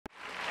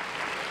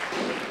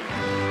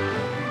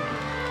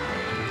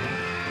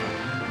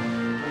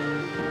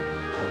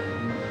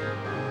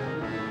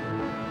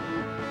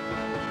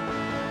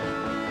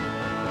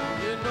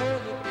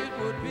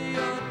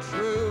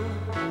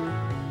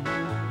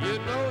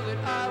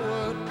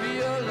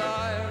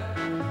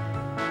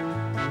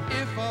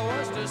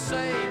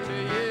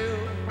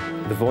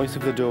The voice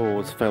of the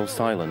Doors fell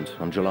silent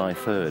on July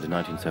 3rd,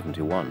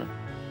 1971.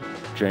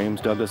 James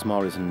Douglas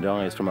Morrison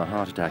dies from a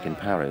heart attack in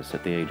Paris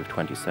at the age of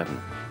 27.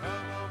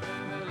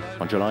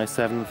 On July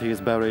 7th, he is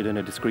buried in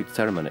a discreet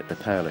ceremony at the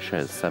Père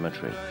Lachaise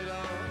cemetery.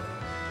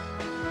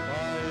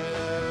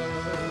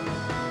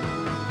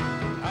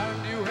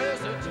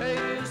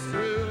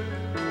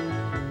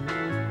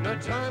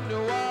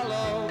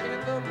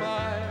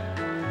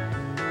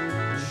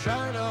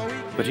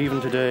 But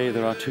even today,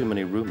 there are too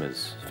many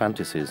rumors,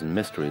 fantasies, and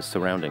mysteries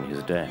surrounding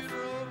his death.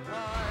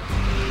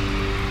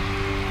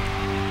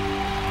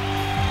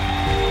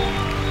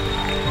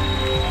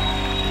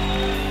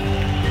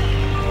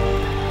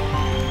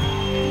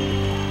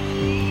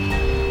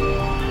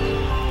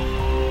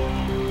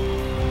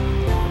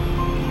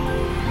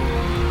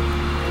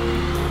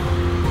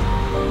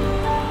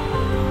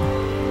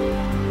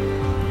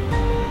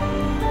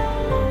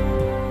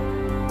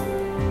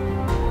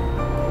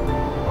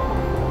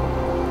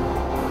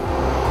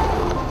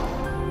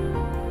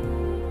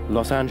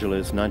 Los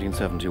Angeles,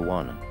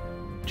 1971.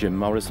 Jim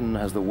Morrison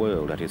has the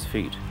world at his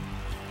feet.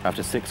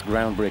 After 6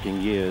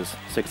 groundbreaking years,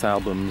 6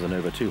 albums, and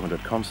over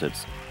 200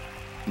 concerts,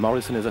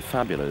 Morrison is a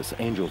fabulous,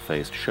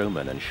 angel-faced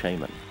showman and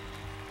shaman.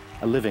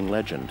 A living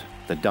legend,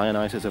 the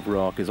Dionysos of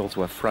rock is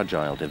also a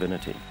fragile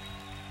divinity,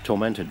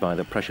 tormented by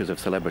the pressures of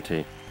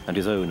celebrity and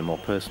his own more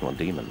personal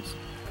demons.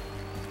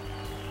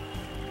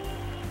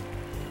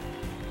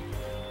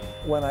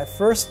 When I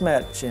first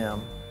met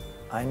Jim,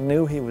 I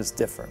knew he was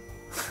different.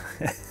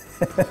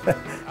 I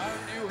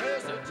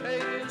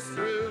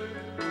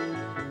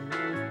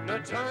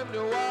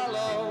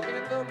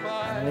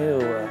knew,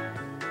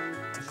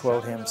 to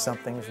quote him,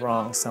 something's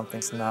wrong,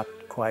 something's not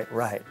quite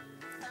right.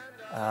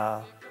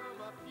 But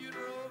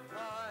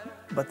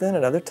then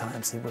at other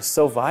times he was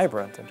so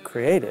vibrant and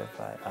creative,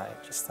 I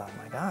just thought,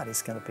 my God,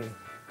 he's going to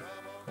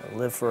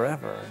live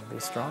forever and be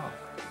strong.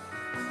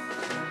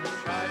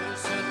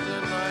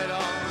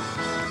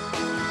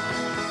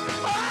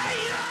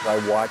 I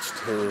watched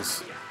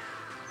his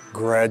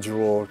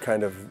gradual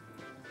kind of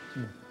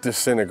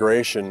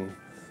disintegration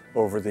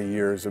over the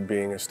years of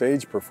being a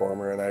stage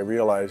performer, and I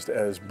realized,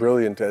 as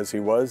brilliant as he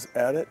was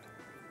at it,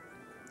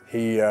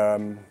 he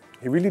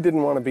really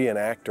didn't want to be an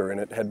actor, and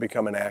it had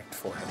become an act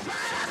for him.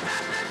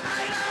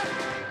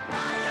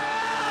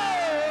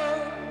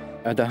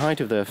 At the height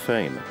of their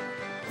fame,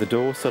 the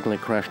Doors suddenly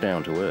crash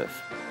down to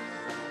earth.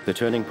 The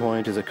turning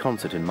point is a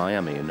concert in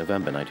Miami in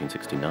November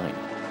 1969.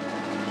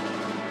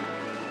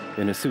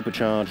 In a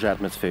supercharged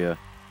atmosphere,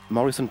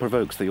 Morrison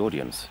provokes the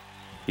audience.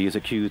 He is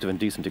accused of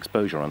indecent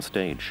exposure on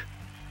stage.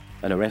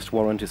 An arrest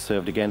warrant is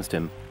served against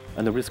him,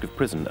 and the risk of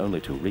prison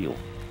only too real.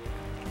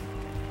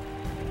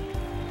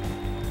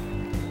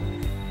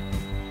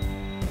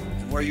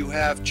 Where you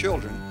have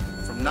children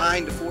from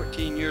 9 to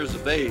 14 years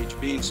of age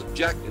being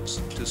subjected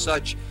to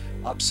such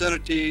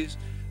obscenities,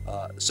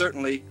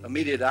 certainly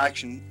immediate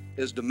action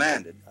is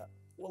demanded.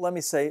 Well, let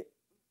me say,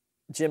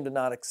 Jim did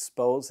not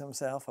expose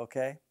himself,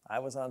 okay? I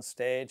was on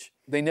stage.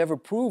 They never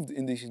proved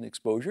indecent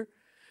exposure.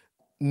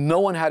 No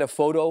one had a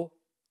photo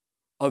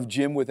of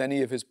Jim with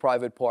any of his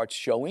private parts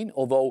showing,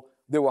 although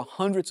there were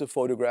hundreds of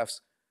photographs,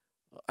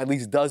 at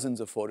least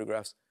dozens of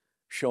photographs,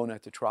 shown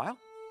at the trial.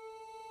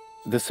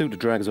 The suit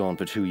drags on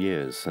for 2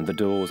 years, and the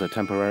Doors are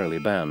temporarily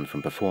banned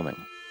from performing.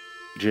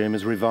 Jim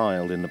is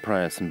reviled in the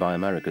press and by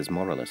America's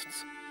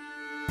moralists.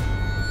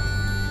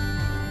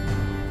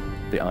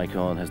 The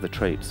icon has the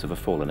traits of a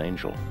fallen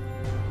angel.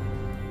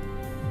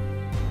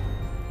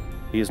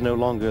 He is no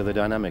longer the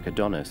dynamic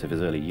Adonis of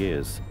his early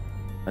years,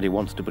 and he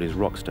wants to put his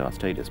rock star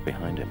status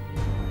behind him.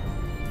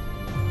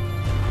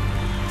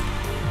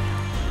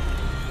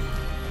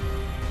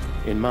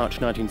 In March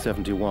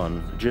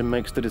 1971, Jim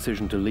makes the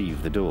decision to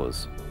leave the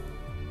Doors.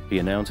 He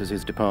announces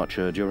his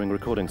departure during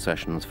recording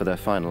sessions for their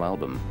final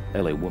album,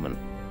 LA Woman.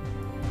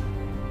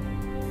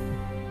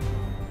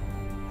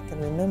 I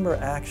can remember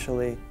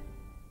actually,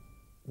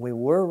 we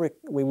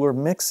were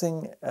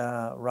mixing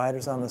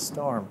Riders on the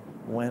Storm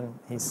when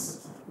he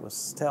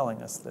was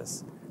telling us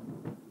this.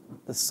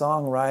 The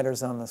song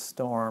Riders on the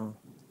Storm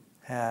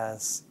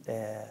has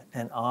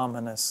an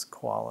ominous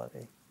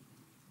quality,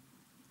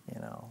 you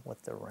know,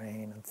 with the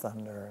rain and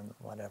thunder and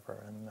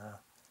whatever. And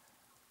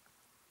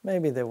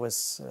maybe there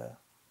was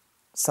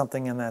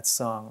something in that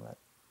song that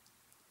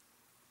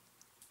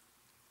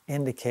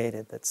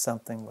indicated that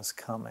something was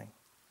coming,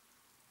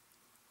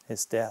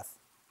 his death.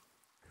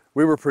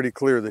 We were pretty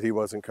clear that he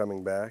wasn't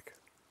coming back.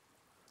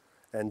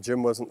 And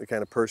Jim wasn't the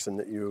kind of person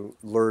that you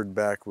lured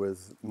back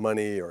with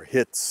money or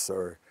hits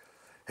or,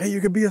 hey, you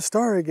could be a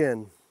star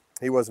again.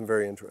 He wasn't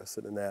very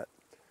interested in that.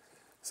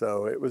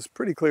 So it was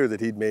pretty clear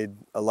that he'd made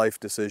a life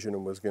decision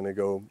and was going to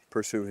go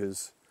pursue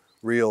his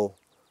real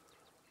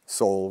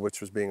soul,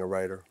 which was being a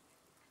writer.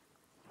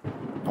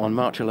 On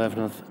March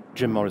 11th,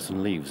 Jim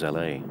Morrison leaves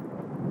LA.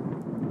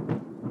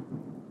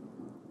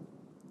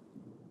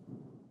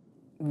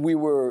 We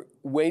were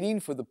waiting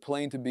for the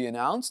plane to be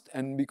announced,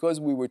 and because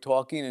we were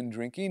talking and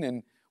drinking,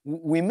 and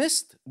we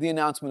missed the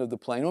announcement of the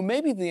plane, or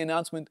maybe the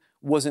announcement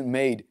wasn't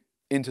made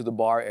into the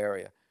bar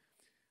area.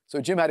 So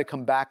Jim had to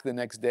come back the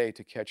next day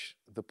to catch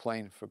the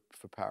plane for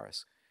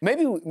Paris.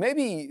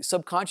 Maybe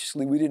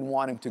subconsciously we didn't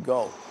want him to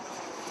go.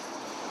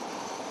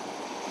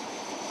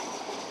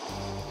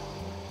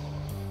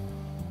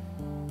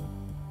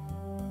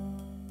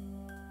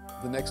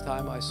 The next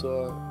time I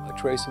saw a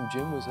trace of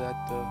Jim was at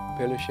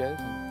Père Lachaise,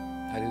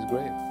 at his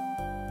grave.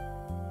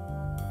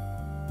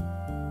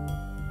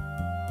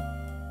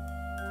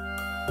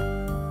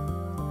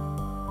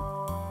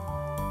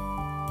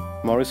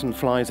 Morrison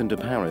flies into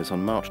Paris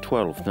on March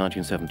 12,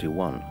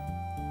 1971.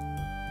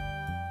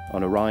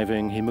 On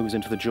arriving, he moves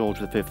into the George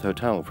V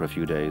Hotel for a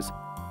few days,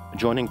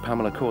 joining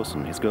Pamela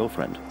Courson, his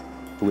girlfriend,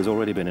 who has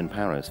already been in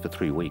Paris for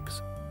 3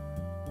 weeks.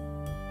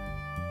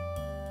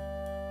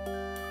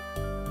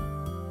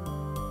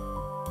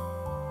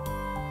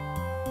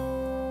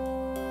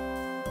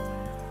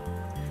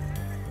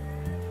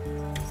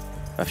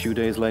 A few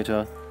days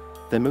later,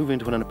 they move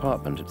into an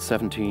apartment at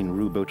 17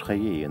 Rue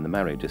Beautreillis in the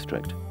Marais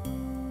district.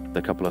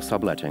 The couple are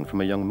subletting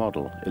from a young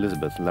model,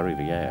 Elisabeth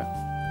Larivière.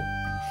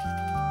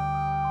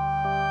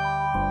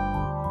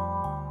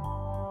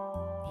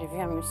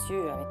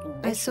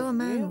 I saw a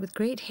man with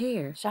great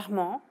hair.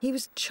 He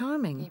was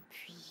charming.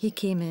 He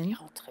came in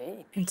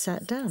and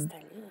sat down.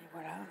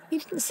 He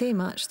didn't say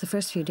much the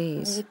first few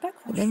days,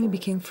 but then we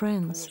became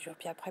friends.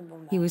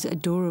 He was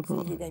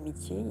adorable.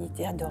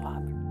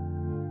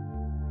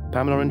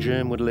 Pamela and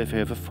Jim would live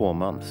here for 4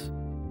 months,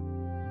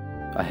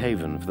 a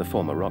haven for the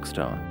former rock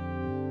star.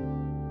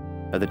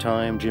 At the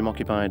time, Jim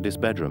occupied this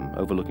bedroom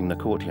overlooking the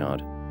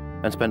courtyard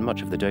and spent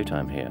much of the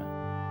daytime here,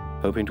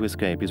 hoping to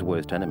escape his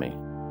worst enemy,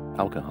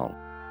 alcohol.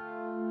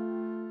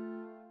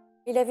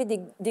 He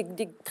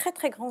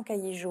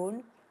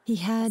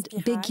had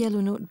big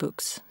yellow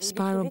notebooks,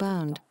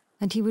 spiral-bound,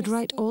 and he would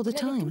write all the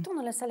time.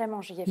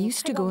 He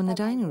used to go in the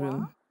dining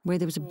room, where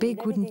there was a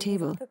big wooden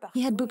table.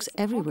 He had books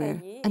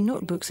everywhere, and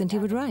notebooks, and he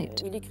would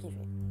write.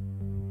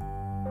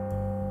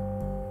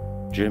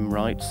 Jim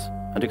writes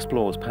and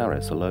explores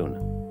Paris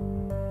alone.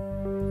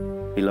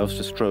 He loves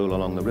to stroll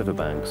along the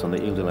riverbanks on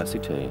the Ile de la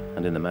Cité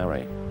and in the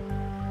Marais.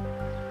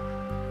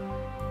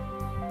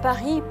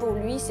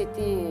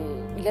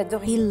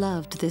 He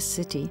loved this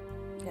city.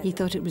 He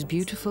thought it was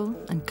beautiful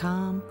and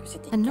calm,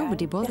 and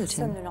nobody bothered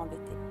him.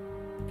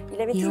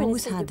 He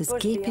always had this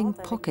gaping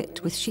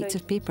pocket with sheets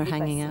of paper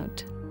hanging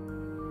out.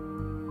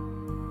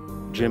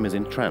 Jim is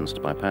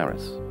entranced by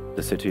Paris,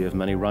 the city of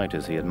many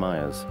writers he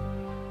admires.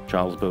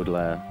 Charles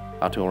Baudelaire,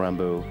 Arthur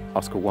Rimbaud,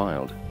 Oscar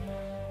Wilde.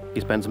 He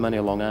spends many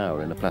a long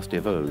hour in the Place des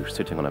Vosges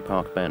sitting on a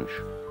park bench.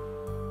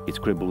 He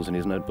scribbles in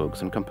his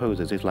notebooks and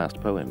composes his last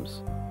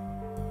poems.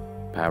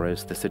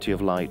 Paris, the city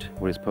of light,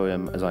 where his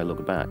poem As I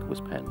Look Back was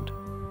penned.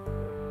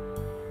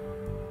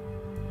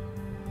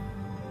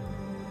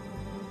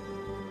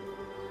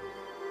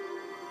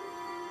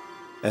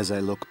 As I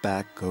look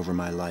back over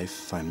my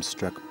life, I'm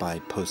struck by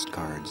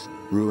postcards,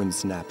 ruined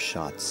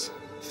snapshots,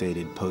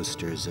 faded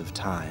posters of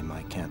time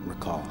I can't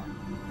recall.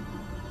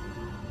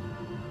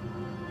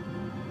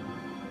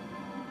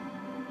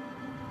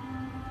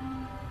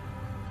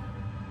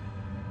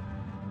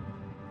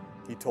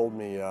 He told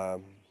me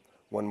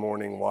one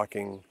morning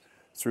walking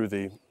through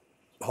the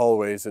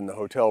hallways in the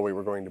hotel we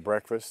were going to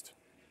breakfast,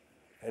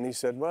 and he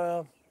said,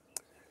 well,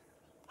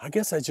 I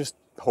guess I just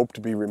hope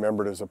to be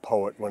remembered as a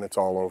poet when it's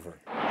all over.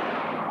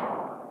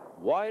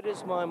 Why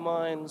does my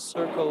mind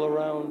circle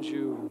around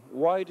you?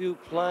 Why do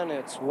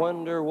planets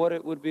wonder what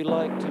it would be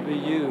like to be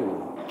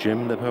you?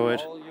 Jim the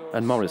poet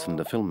and Morrison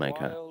the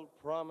filmmaker.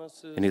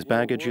 In his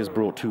baggage he has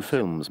brought 2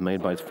 films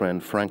made by his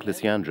friend Frank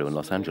Lisiandro in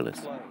Los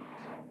Angeles.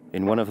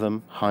 In one of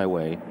them,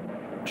 Highway,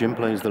 Jim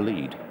plays the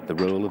lead, the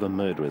role of a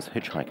murderous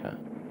hitchhiker.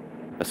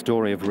 A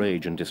story of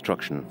rage and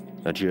destruction,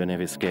 a journey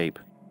of escape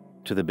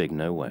to the big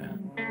nowhere.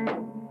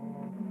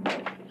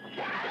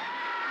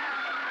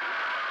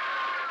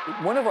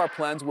 One of our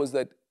plans was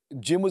that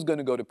Jim was going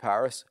to go to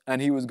Paris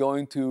and he was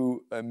going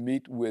to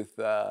meet with,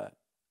 as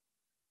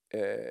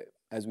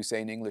we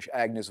say in English,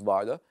 Agnes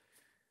Varda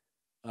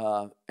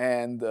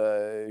and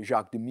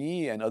Jacques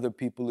Demy and other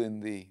people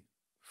in the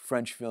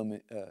French film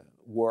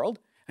world.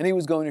 And he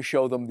was going to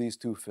show them these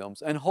 2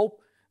 films and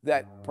hope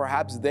that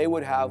perhaps they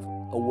would have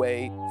a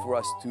way for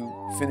us to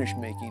finish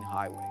making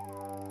Highway.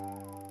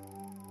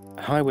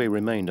 Highway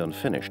remained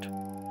unfinished,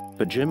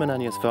 but Jim and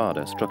Agnes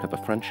Varda struck up a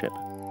friendship.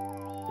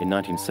 In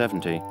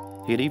 1970,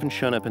 he had even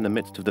shown up in the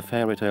midst of the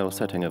fairy tale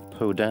setting of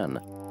Peau d'Âne,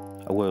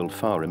 a world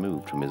far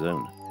removed from his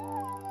own.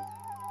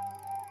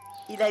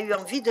 Il a eu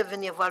envie de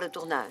venir voir le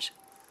tournage.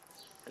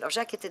 Alors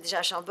Jacques était déjà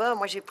à Chambord,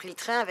 moi j'ai pris le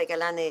train avec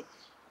Alain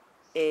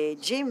et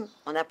Jim.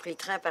 On a pris le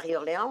train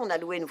Paris-Orléans, on a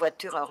loué une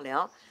voiture à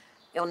Orléans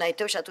et on a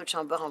été au château de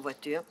Chambord en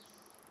voiture.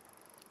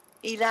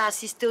 Il a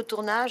assisté au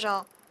tournage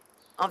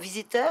en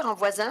visiteur, en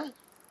voisin.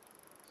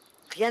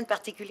 Rien de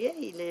particulier,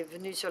 il est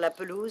venu sur la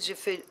pelouse, j'ai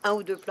fait 1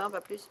 ou 2 plans, pas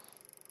plus.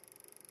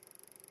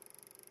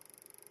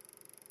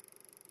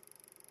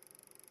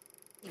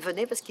 Il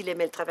venait parce qu'il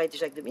aimait le travail de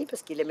Jacques Demy,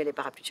 parce qu'il aimait les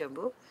parapluies de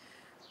Cherbourg,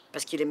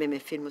 parce qu'il aimait mes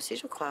films aussi,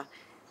 je crois.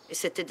 Et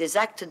c'était des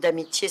actes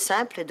d'amitié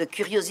simple et de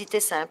curiosité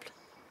simple,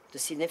 de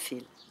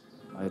cinéphile.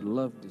 I'd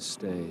love to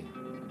stay.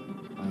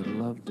 I'd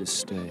love to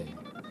stay.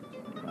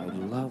 I'd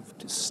love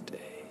to stay.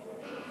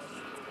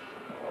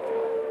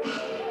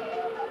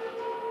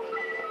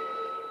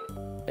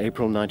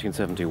 April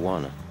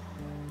 1971.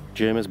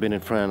 Jim has been in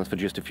France for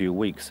just a few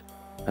weeks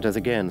and has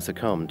again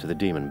succumbed to the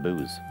demon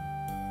booze.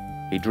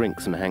 He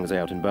drinks and hangs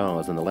out in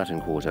bars in the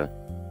Latin Quarter,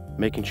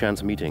 making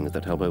chance meetings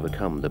that help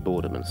overcome the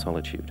boredom and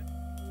solitude.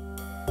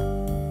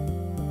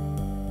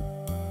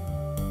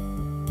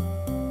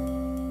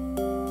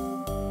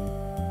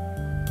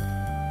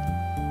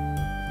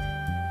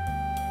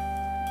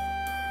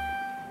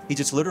 He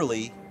just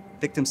literally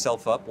picked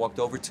himself up, walked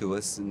over to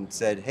us and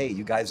said, "Hey,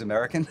 you guys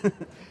American?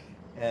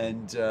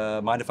 And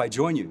mind if I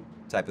join you?"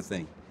 type of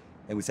thing.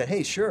 And we said,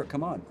 "Hey, sure,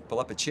 come on, pull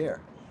up a chair."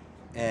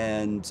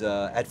 And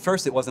at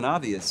first it wasn't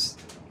obvious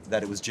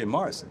that it was Jim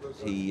Morrison.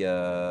 He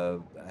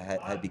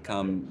had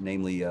become,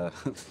 namely, a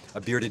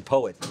bearded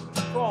poet.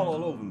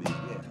 All over me,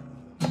 yeah.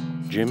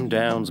 Jim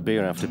downs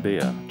beer after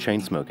beer,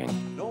 chain-smoking,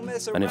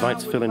 and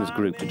invites Phil and his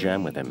group to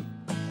jam with him.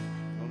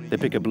 They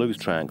pick a blues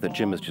track that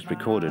Jim has just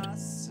recorded,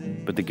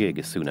 but the gig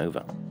is soon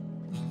over.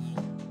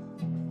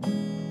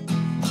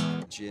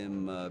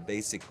 Jim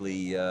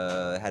basically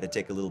had to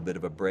take a little bit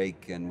of a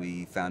break, and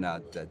we found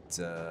out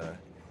that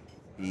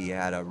he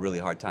had a really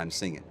hard time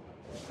singing.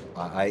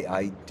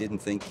 I didn't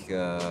think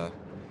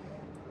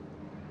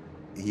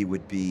he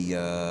would be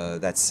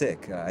that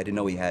sick. I didn't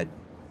know he had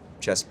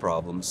chest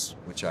problems,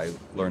 which I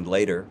learned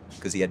later,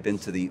 because he had been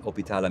to the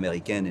Hôpital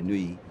Américain in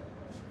Nuit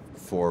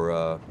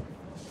for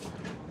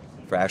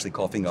actually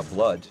coughing up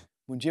blood.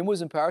 When Jim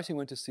was in Paris, he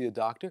went to see a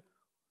doctor,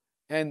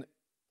 and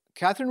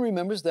Catherine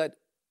remembers that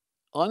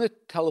on a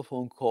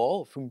telephone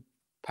call from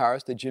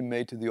Paris that Jim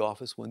made to the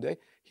office one day,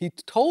 he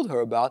told her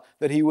about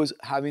that he was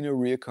having a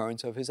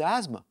reoccurrence of his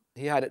asthma.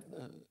 He had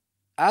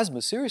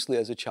asthma seriously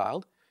as a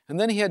child, and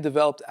then he had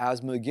developed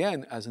asthma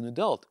again as an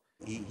adult.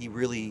 He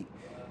really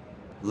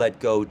let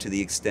go to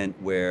the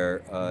extent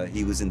where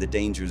he was in the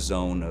danger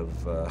zone of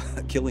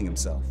killing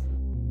himself.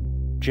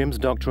 Jim's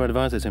doctor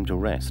advises him to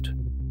rest.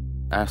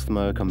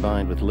 Asthma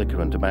combined with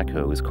liquor and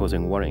tobacco is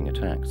causing worrying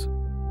attacks.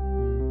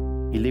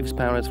 He leaves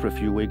Paris for a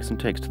few weeks and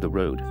takes to the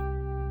road,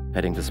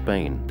 heading to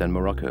Spain, then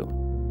Morocco,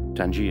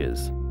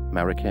 Tangiers,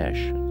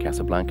 Marrakesh,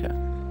 Casablanca.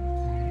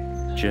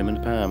 Jim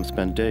and Pam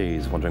spend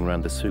days wandering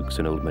around the souks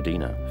in old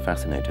Medina,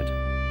 fascinated.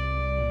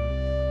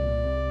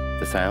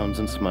 The sounds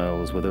and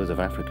smells were those of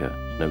Africa,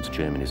 notes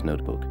Jim in his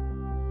notebook.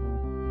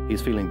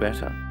 He's feeling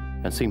better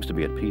and seems to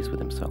be at peace with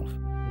himself.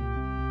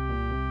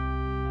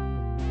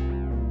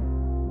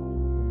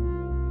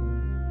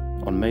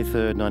 On May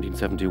 3rd,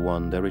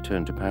 1971, they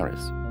return to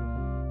Paris.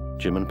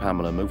 Jim and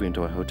Pamela move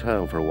into a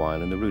hotel for a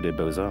while in the Rue des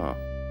Beaux-Arts.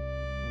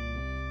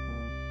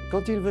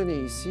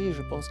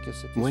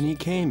 When he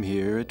came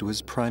here, it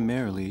was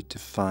primarily to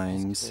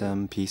find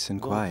some peace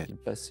and quiet.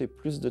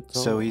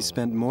 So he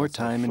spent more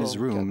time in his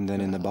room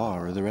than in the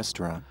bar or the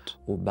restaurant.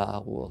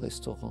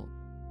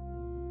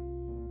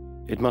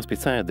 It must be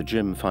said that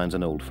Jim finds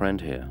an old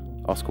friend here,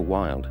 Oscar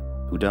Wilde,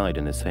 who died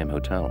in this same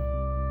hotel.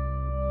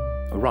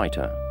 A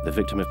writer, the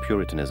victim of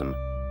Puritanism,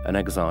 an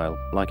exile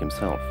like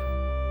himself.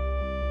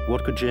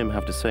 What could Jim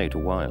have to say to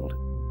Wilde?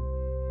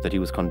 That he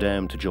was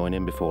condemned to join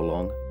him before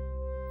long?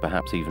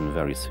 Perhaps even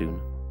very soon?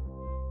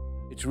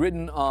 It's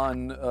written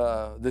on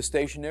the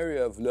stationery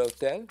of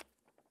L'Hôtel,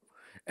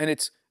 and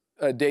it's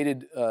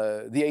dated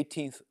the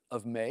 18th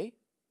of May,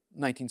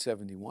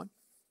 1971.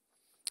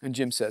 And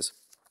Jim says,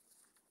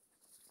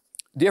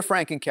 "Dear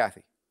Frank and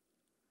Kathy,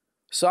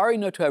 sorry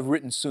not to have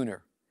written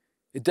sooner.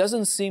 It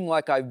doesn't seem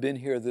like I've been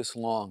here this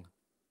long.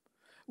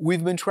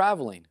 We've been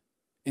traveling.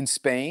 In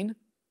Spain,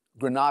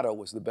 Granada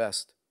was the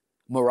best.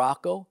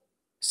 Morocco,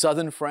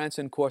 southern France,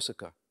 and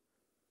Corsica."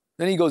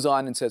 Then he goes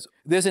on and says,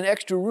 "There's an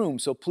extra room,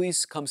 so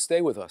please come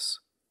stay with us.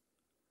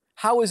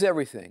 How is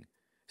everything?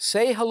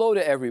 Say hello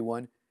to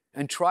everyone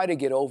and try to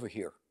get over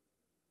here."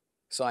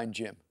 Signed,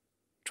 Jim.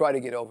 Try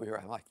to get over here.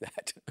 I like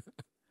that.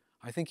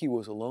 I think he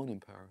was alone in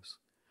Paris.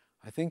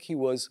 I think he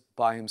was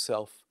by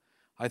himself.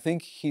 I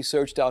think he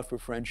searched out for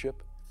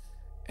friendship,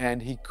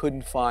 and he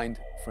couldn't find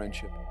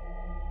friendship.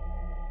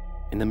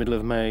 In the middle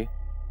of May,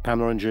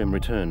 Pamela and Jim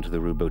return to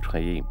the Rue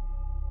Beautreillis.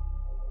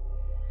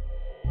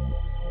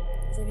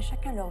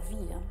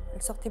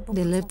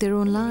 They lived their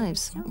own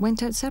lives,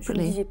 went out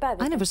separately.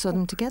 I never saw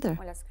them together.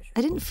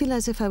 I didn't feel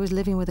as if I was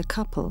living with a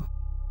couple.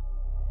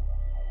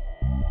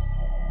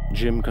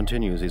 Jim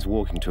continues his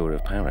walking tour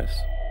of Paris,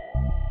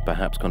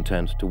 perhaps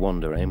content to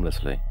wander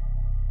aimlessly.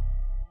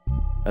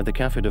 At the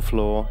Café de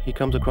Flore, he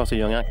comes across a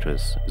young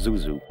actress,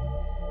 Zuzu,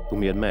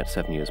 whom he had met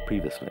 7 years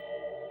previously.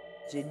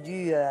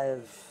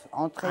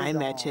 I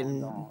met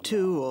him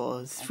 2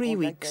 or 3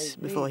 weeks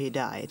before he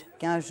died.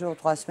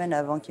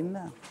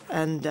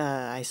 And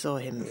I saw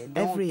him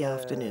every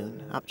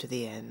afternoon up to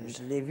the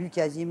end.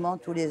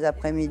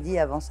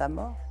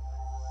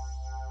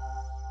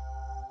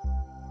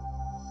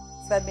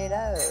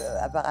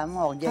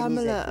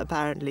 Pamela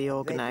apparently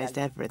organized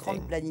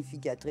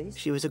everything.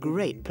 She was a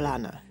great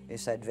planner.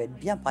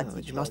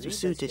 Which must have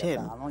suited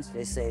him.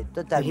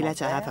 But he let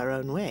her have her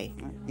own way.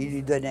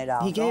 He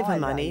gave her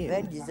money,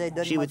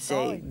 and she would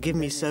say, "Give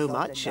me so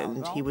much,"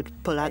 and he would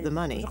pull out the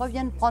money.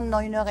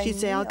 She'd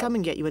say, "I'll come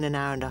and get you in an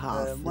hour and a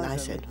half." And I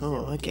said,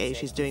 "Oh, okay,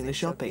 she's doing the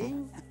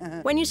shopping."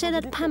 When you say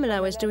that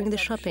Pamela was doing the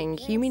shopping,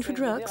 you mean for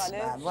drugs?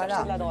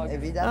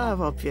 Oh,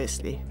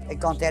 obviously.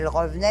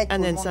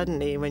 And then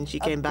suddenly, when she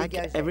came back,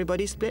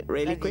 everybody split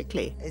really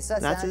quickly.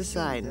 That's a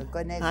sign.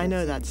 I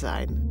know that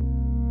sign.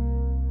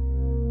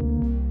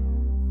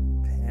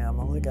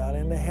 Pamela got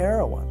into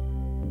heroin,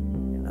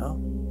 you know,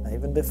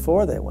 even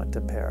before they went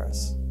to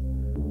Paris.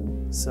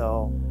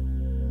 So.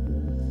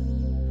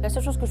 The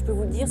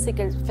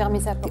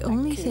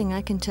only thing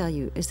I can tell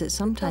you is that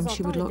sometimes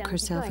she would lock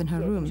herself in her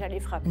room,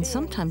 and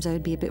sometimes I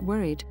would be a bit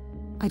worried.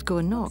 I'd go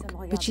and knock,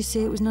 but she'd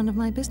say it was none of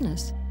my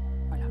business.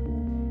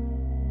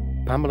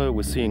 Pamela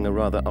was seeing a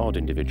rather odd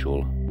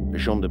individual,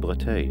 Jean de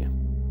Breteuil,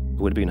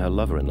 who had been her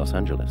lover in Los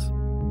Angeles.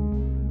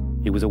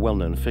 He was a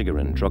well-known figure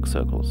in drug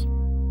circles.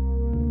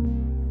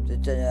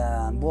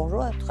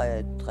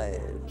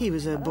 He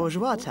was a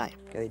bourgeois type,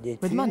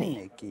 with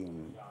money.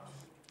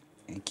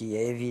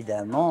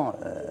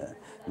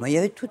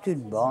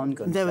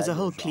 There was a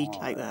whole clique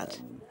like that.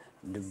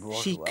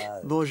 Chic,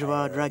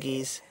 bourgeois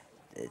druggies,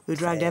 who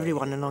dragged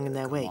everyone along in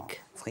their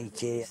wake. They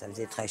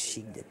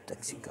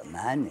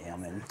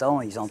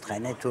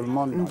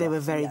were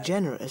very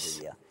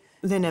generous.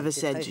 They never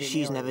said,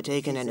 "She's never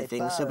taken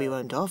anything, so we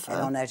won't offer."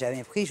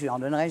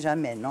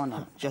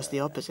 Just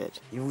the opposite.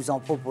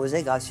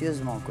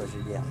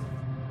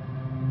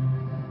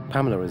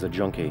 Pamela is a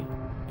junkie,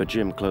 but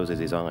Jim closes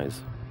his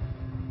eyes.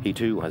 He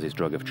too has his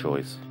drug of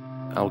choice,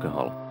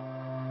 alcohol.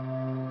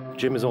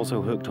 Jim is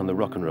also hooked on the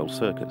rock and roll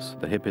circus,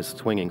 the hippest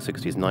swinging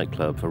 60s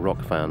nightclub for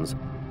rock fans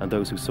and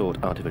those who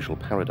sought artificial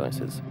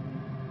paradises.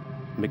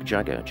 Mick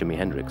Jagger, Jimi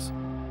Hendrix,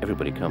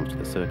 everybody comes to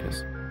the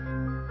circus.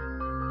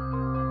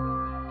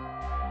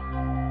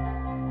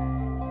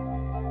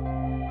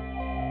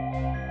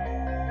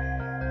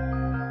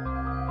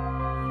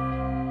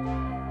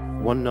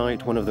 One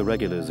night, one of the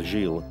regulars,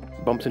 Gilles,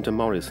 bumps into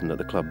Morrison at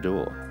the club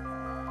door.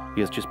 He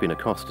has just been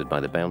accosted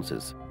by the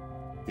bouncers.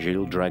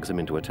 Gilles drags him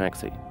into a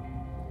taxi.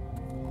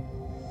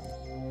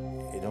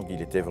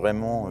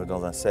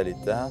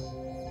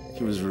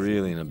 He was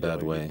really in a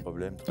bad way.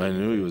 I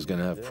knew he was going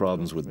to have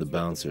problems with the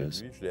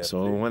bouncers,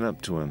 so I went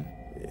up to him.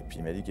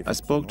 I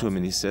spoke to him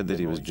and he said that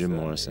he was Jim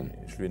Morrison.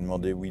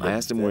 I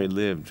asked him where he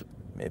lived,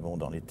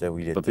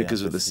 but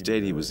because of the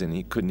state he was in,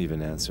 he couldn't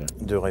even answer.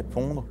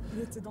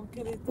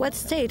 What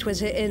state was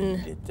he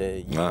in?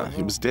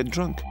 He was dead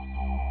drunk.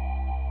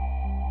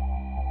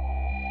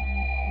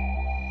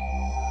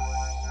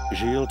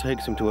 Gilles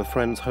takes him to a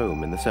friend's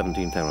home in the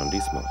 17th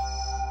arrondissement.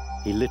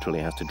 He literally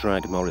has to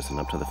drag Morrison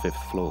up to the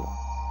 5th floor.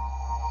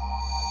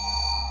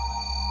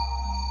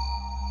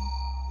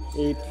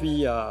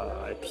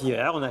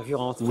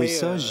 We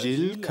saw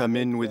Gilles come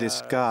in with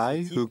this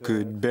guy who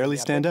could barely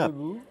stand up.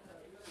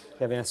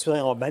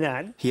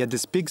 He had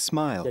this big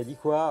smile.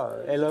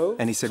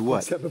 And he said,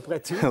 "What?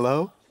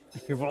 Hello?"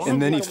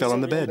 And then he fell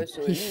on the bed.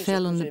 He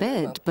fell on the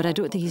bed, but I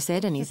don't think he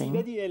said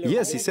anything.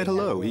 Yes, he said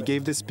hello. He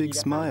gave this big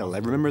smile. I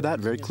remember that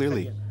very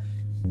clearly.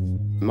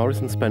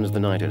 Morrison spends the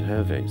night at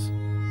Hervé's.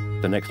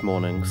 The next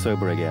morning,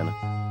 sober again,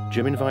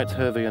 Jim invites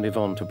Hervé and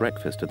Yvonne to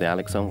breakfast at the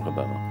Alexandre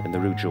Bar in the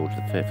Rue George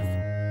V.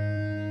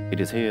 It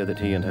is here that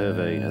he and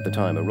Hervé, at the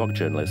time a rock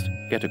journalist,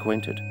 get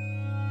acquainted.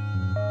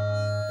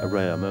 A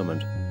rare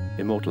moment,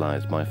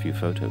 immortalized by a few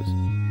photos.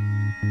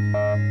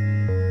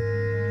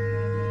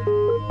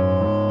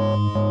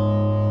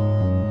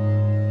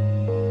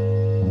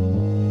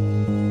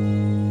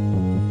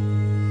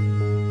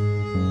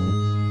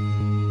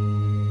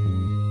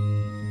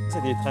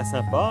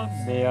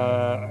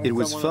 It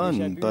was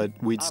fun, but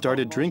we'd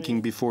started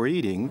drinking before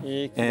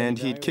eating, and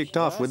he'd kicked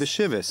off with a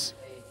Chivas.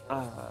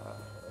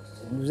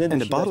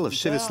 And a bottle of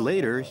Chivas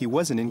later, he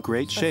wasn't in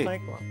great shape.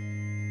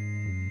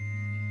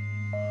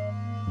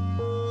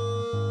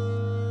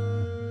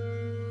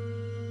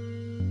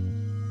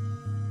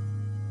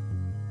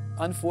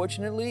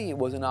 Unfortunately, he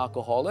was an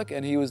alcoholic,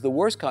 and he was the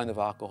worst kind of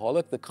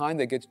alcoholic, the kind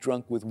that gets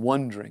drunk with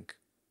one drink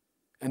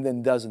and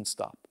then doesn't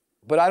stop.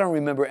 But I don't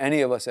remember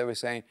any of us ever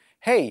saying,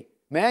 "Hey,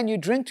 man, you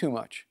drink too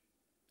much."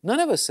 None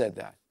of us said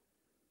that.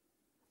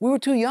 We were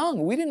too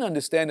young. We didn't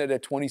understand that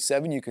at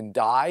 27 you can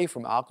die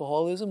from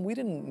alcoholism. We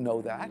didn't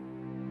know that.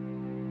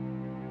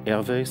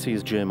 Hervé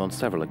sees Jim on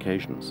several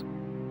occasions.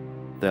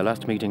 Their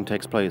last meeting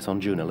takes place on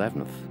June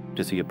 11th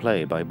to see a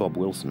play by Bob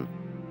Wilson,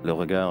 Le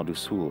Regard du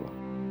Sourd.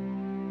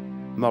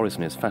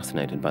 Morrison is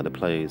fascinated by the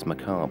play's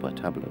macabre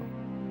tableau.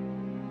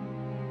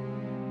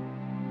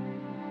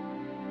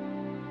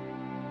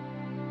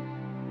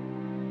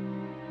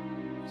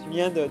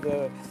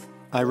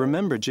 I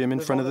remember Jim in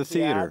front of the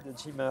theater,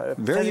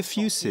 very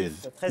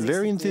effusive,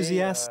 very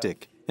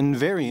enthusiastic, and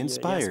very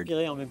inspired.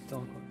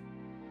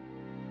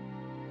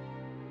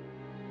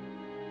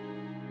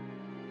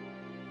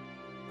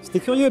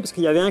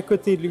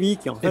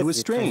 It was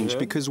strange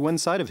because one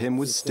side of him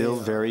was still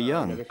very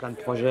young,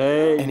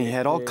 and he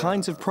had all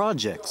kinds of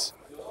projects.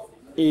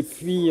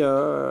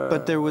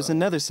 But there was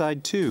another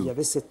side too,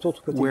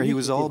 where he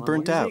was all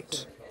burnt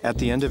out, at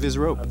the end of his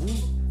rope.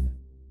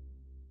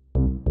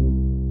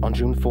 On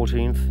June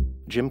 14th,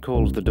 Jim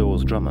calls the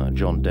Doors drummer,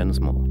 John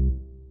Densmore.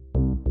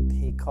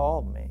 He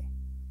called me,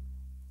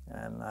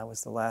 and I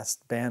was the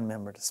last band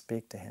member to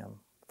speak to him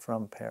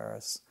from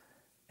Paris.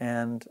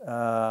 And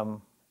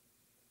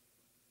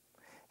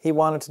he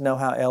wanted to know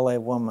how L.A.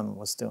 Woman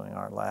was doing,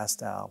 our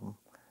last album.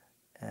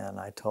 And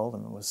I told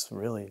him it was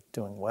really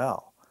doing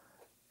well.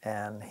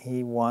 And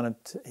he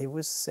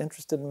was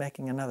interested in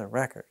making another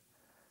record.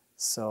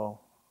 So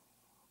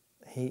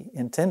he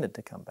intended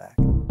to come back.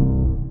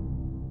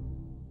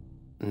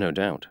 No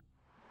doubt.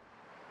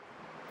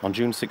 On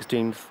June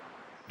 16th,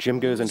 Jim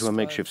goes into a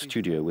makeshift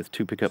studio with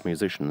 2 pickup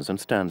musicians and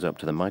stands up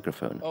to the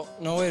microphone. Oh,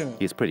 no, wait a minute.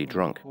 He's pretty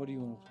drunk. What do you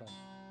want to play?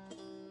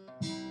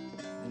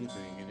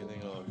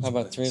 How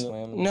about 3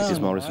 Lamb? No. This is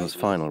Morrison's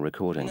final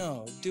recording,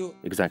 No, do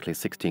exactly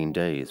 16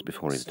 days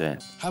before his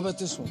death. How about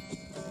this one?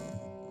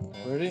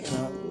 Ready?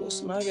 Now,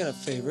 listen, I got a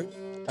favorite.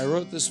 I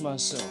wrote this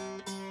myself.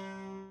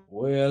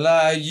 Well,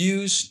 I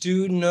used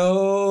to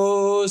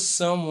know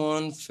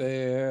someone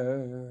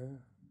fair.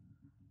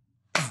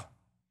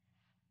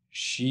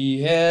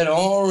 She had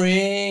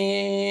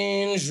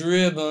orange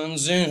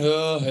ribbons in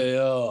her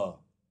hair.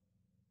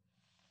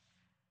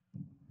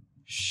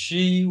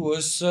 She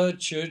was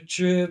such a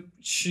trip,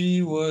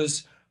 she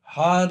was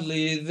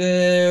hardly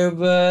there,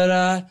 but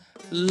I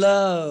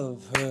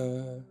love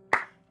her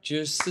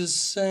just the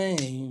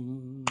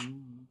same.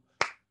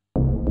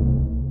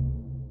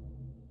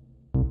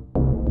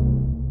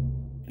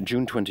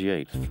 June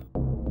 28th,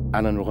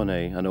 Alain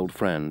René, an old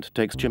friend,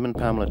 takes Jim and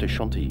Pamela to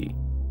Chantilly.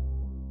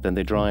 Then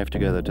they drive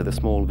together to the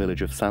small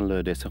village of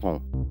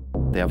Saint-Leu-des-Serons.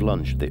 They have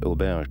lunch at the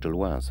Auberge de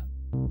l'Oise.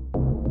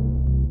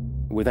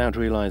 Without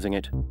realizing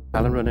it,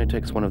 Alain René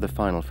takes one of the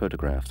final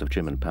photographs of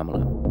Jim and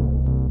Pamela.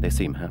 They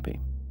seem happy.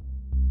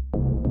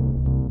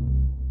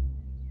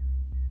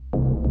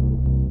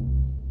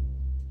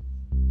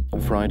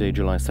 Friday,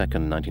 July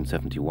 2nd,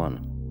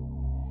 1971.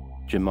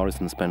 Jim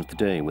Morrison spends the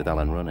day with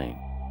Alain René.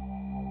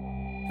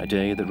 A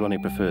day that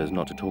René prefers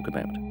not to talk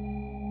about.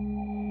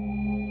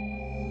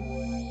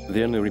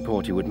 The only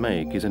report he would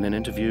make is in an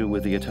interview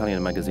with the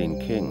Italian magazine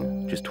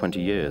King, just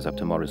 20 years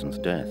after Morrison's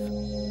death.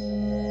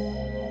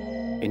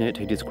 In it,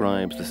 he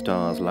describes the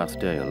star's last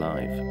day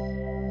alive.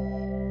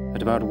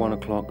 At about 1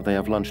 o'clock, they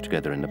have lunch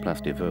together in the Place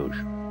des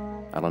Vosges.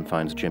 Alain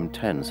finds Jim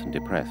tense and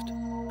depressed,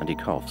 and he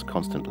coughs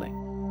constantly.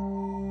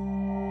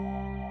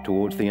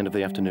 Towards the end of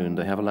the afternoon,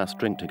 they have a last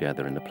drink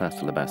together in the Place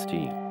de la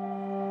Bastille.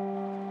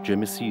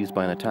 Jim is seized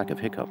by an attack of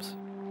hiccups.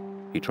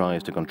 He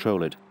tries to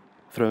control it,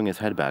 throwing his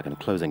head back and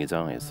closing his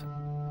eyes.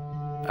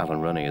 Alain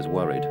René is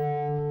worried.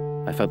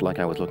 I felt like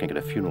I was looking at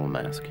a funeral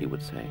mask, he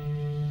would say.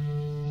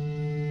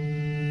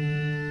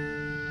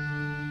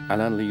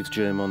 Alain leaves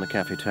Jim on the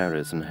café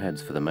terrace and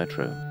heads for the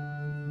metro.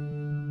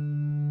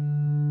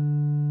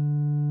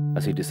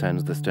 As he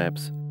descends the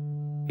steps,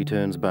 he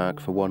turns back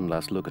for one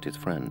last look at his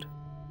friend.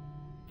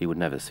 He would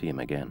never see him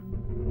again.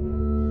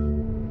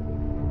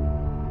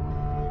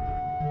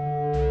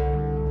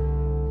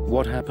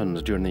 What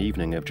happened during the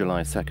evening of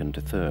July 2nd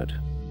to 3rd?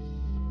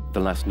 The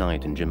last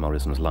night in Jim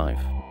Morrison's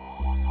life.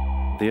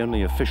 The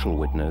only official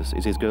witness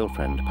is his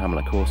girlfriend,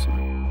 Pamela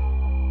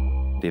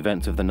Courson. The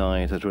events of the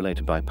night, as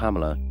related by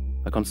Pamela,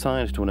 are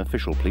consigned to an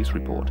official police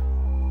report.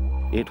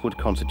 It would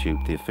constitute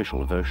the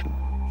official version.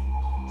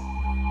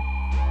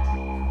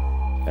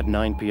 At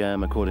 9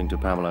 p.m., according to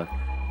Pamela,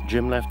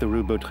 Jim left the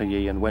Rue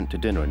Beautreillis and went to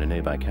dinner in a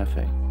nearby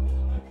cafe.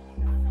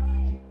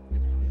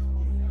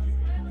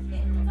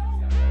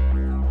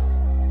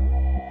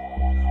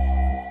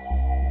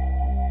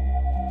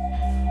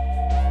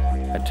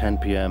 At 10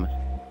 p.m.,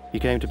 he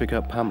came to pick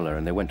up Pamela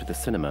and they went to the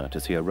cinema to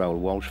see a Raoul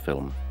Walsh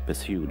film,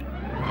 Pursued.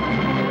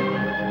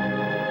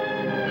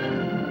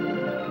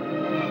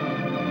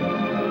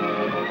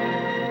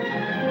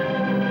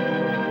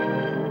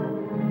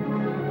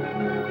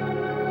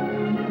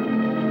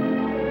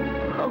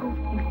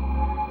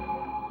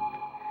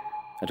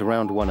 At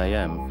around 1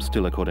 a.m.,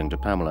 still according to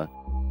Pamela,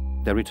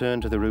 they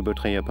returned to the Rue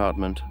Beautreillis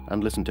apartment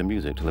and listened to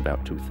music till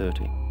about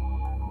 2:30.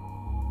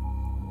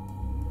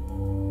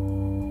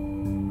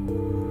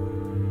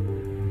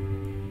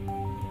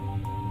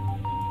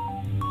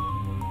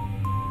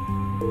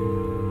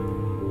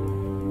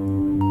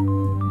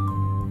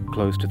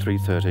 Close to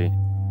 3:30,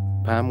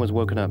 Pam was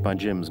woken up by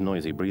Jim's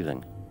noisy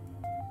breathing.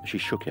 She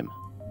shook him.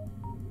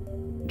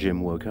 Jim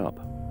woke up.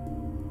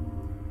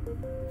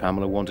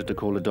 Pamela wanted to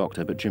call a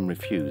doctor, but Jim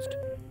refused.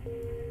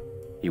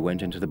 He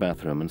went into the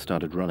bathroom and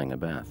started running a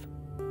bath.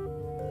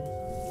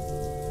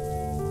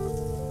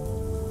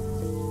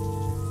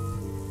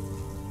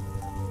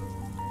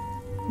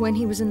 When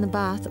he was in the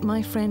bath,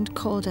 my friend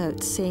called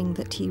out saying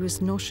that he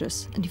was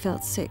nauseous and he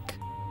felt sick.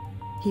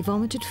 He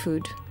vomited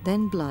food,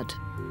 then blood,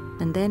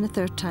 and then a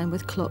third time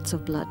with clots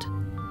of blood.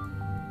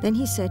 Then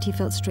he said he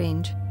felt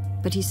strange,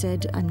 but he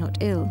said, "I'm not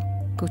ill."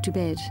 go to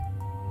bed.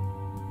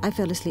 I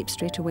fell asleep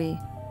straight away.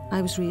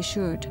 I was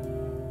reassured.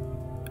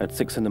 At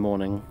 6 in the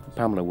morning,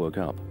 Pamela woke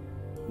up.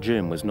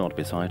 Jim was not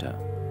beside her.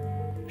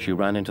 She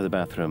ran into the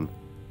bathroom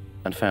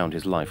and found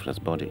his lifeless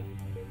body.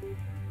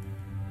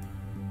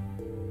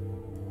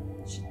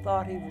 She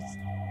thought he was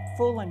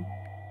fooling.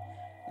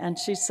 And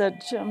she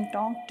said, Jim,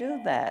 don't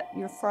do that.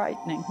 You're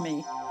frightening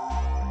me.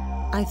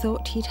 I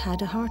thought he'd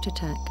had a heart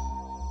attack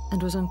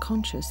and was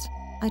unconscious.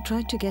 I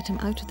tried to get him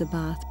out of the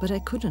bath, but I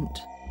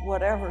couldn't.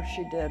 Whatever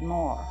she did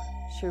more,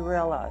 she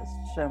realized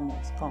Jim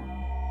was gone.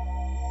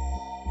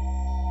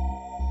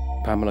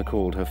 Pamela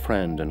called her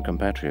friend and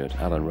compatriot,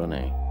 Alain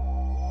René.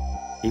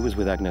 He was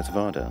with Agnès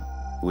Varda,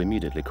 who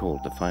immediately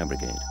called the fire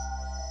brigade.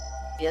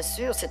 Bien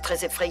sûr, c'est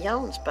très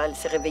effrayant, n'est-ce pas? Elle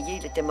s'est réveillée,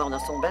 il était mort dans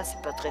son bain,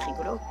 c'est pas très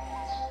rigolo.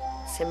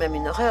 C'est même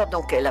une horreur,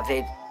 donc elle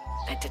était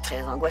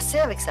très angoissée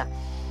avec ça.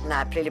 On a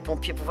appelé les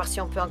pompiers pour voir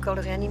si on peut encore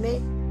le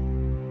réanimer.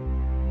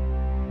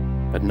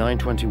 At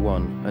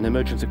 9:21, an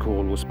emergency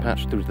call was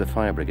patched through to the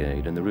fire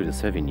brigade in the Rue de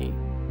Sévigny.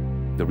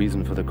 The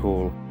reason for the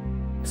call?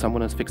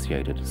 Someone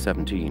asphyxiated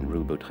 17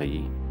 Rue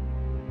Beautreilly.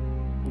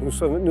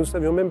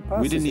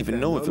 We didn't even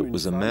know if it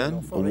was a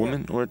man, a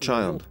woman, or a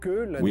child.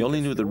 We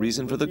only knew the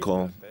reason for the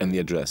call and the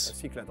address.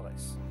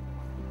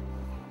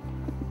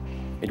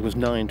 It was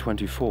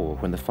 9:24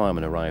 when the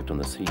firemen arrived on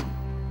the scene.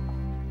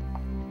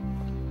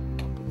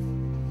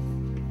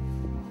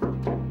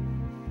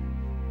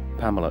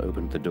 Pamela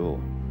opened the door.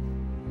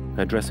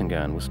 Her dressing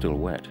gown was still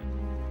wet.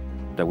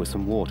 There was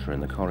some water in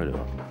the corridor.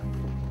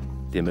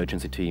 The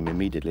emergency team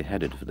immediately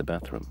headed for the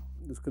bathroom.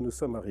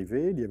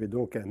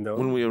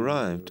 When we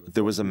arrived,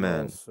 there was a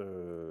man,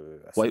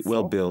 quite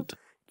well built,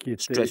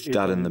 stretched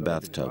out in the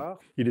bathtub.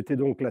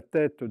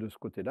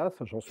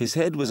 His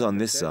head was on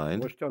this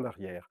side,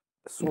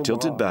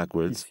 tilted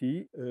backwards,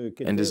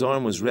 and his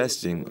arm was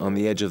resting on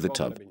the edge of the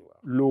tub.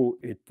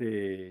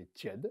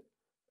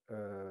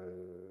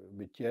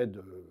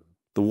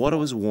 The water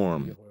was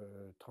warm,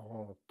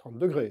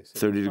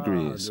 30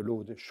 degrees,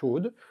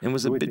 and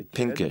was a bit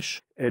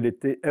pinkish,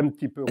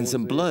 and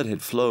some blood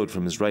had flowed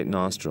from his right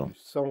nostril,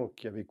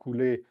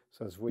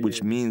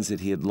 which means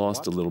that he had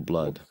lost a little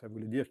blood,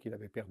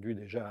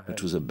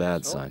 which was a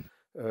bad sign.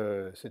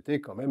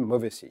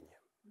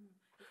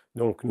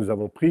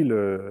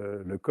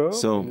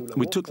 So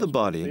we took the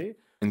body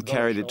and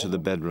carried it to the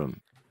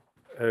bedroom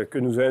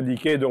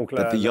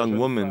that the young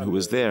woman who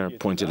was there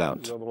pointed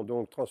out.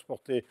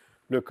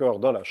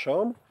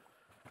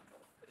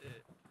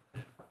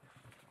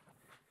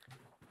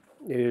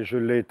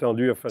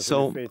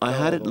 So I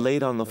had it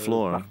laid on the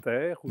floor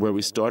where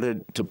we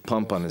started to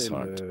pump on his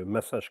heart.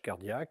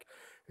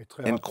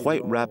 And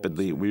quite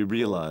rapidly we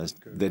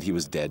realized that he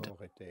was dead,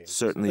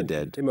 certainly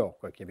dead.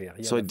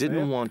 So I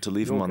didn't want to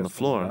leave him on the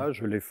floor,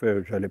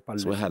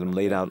 so I had him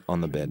laid out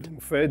on the bed.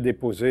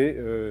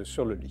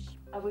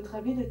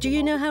 Do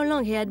you know how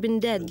long he had been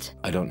dead?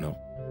 I don't know.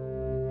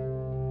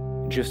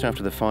 Just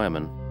after the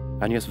firemen,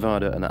 Agnès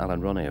Varda and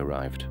Alain René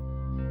arrived.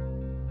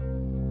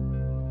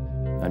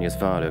 Agnès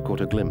Varda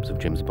caught a glimpse of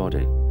Jim's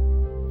body.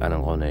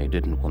 Alain René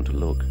didn't want to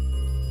look.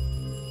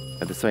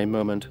 At the same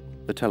moment,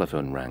 the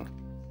telephone rang.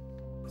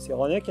 It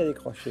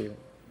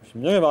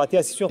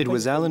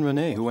was Alain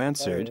René who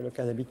answered,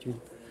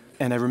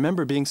 and I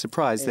remember being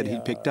surprised that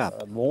he'd picked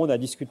up.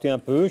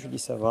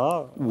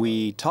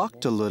 We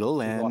talked a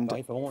little, and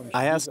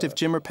I asked if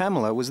Jim or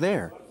Pamela was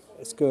there.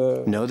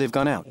 No, they've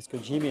gone out.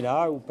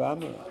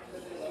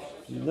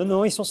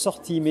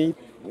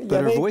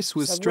 But her voice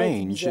was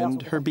strange,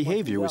 and her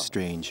behavior was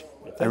strange.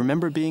 I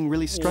remember being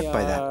really struck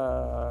by that.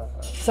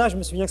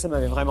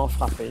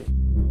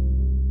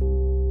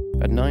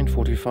 At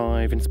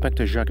 9:45,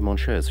 Inspector Jacques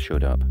Monches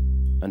showed up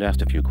and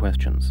asked a few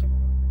questions.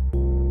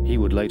 He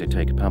would later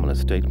take Pamela's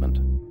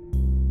statement.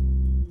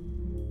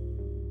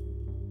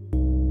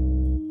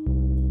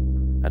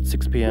 At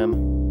 6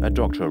 p.m., a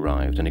doctor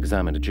arrived and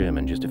examined Jim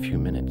in just a few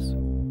minutes.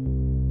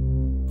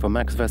 For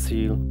Max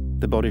Vasile,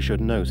 the body showed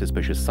no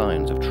suspicious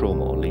signs of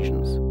trauma or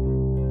lesions.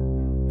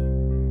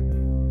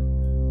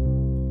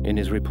 In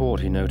his report,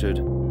 he noted,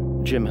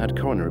 Jim had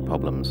coronary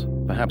problems,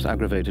 perhaps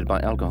aggravated by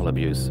alcohol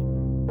abuse,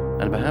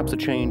 and perhaps a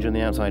change in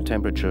the outside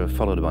temperature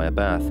followed by a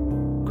bath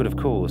could have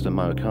caused a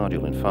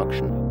myocardial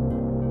infarction.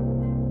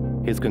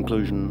 His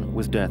conclusion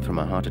was death from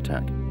a heart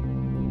attack.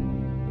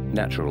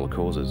 Natural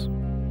causes.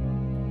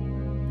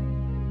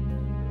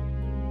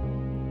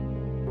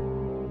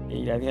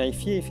 He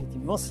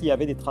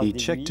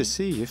checked to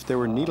see if there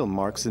were needle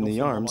marks in the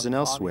arms and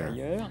elsewhere,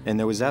 and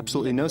there was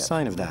absolutely no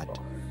sign of that.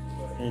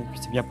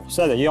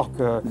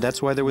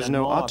 That's why there was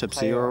no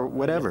autopsy or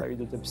whatever.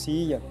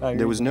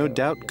 There was no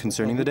doubt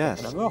concerning the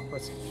death.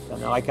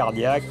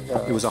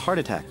 It was a heart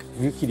attack.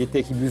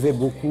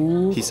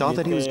 He saw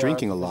that he was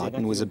drinking a lot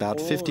and was about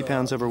 50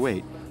 pounds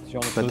overweight,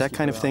 but that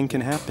kind of thing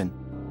can happen.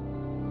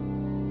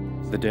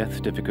 The death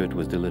certificate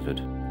was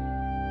delivered.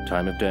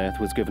 Time of death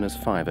was given as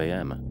 5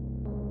 a.m.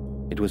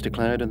 It was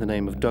declared in the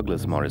name of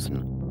Douglas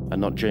Morrison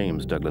and not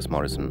James Douglas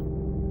Morrison,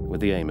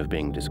 with the aim of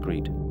being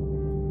discreet.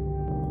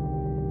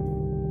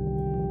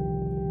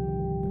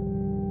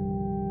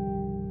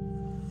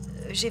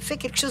 j'ai fait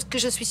quelque chose que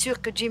je suis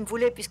sûre que Jim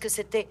voulait, puisque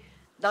c'était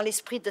dans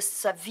l'esprit de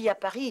sa vie à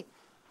Paris.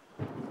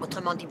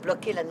 Autrement dit,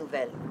 bloquer la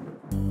nouvelle.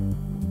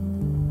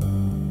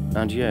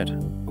 And yet,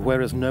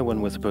 whereas no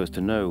one was supposed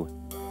to know,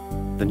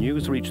 the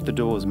news reached the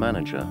door's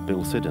manager,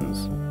 Bill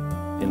Siddons,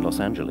 in Los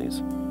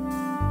Angeles.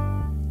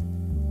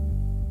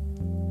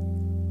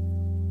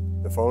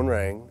 The phone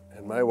rang,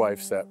 and my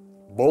wife sat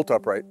bolt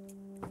upright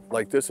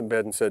like this in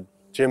bed and said,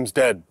 "Jim's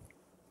dead."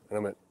 And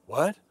I went,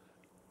 "What?"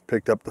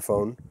 Picked up the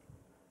phone,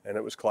 and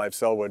it was Clive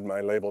Selwood,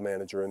 my label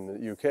manager in the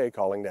UK,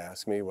 calling to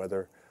ask me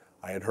whether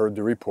I had heard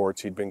the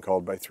reports. He'd been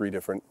called by 3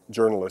 different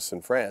journalists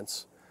in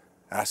France,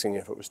 asking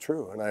if it was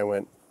true. And I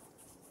went,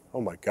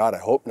 "Oh my God, I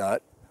hope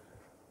not,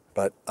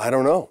 but I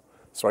don't know."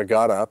 So I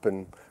got up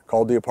and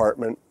called the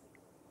apartment,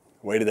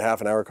 waited a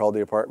half an hour, called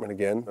the apartment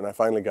again, and I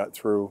finally got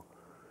through.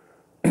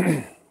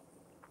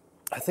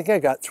 I think I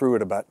got through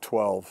at about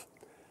 12,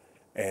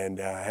 and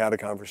I had a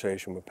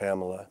conversation with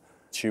Pamela.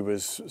 She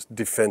was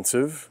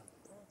defensive,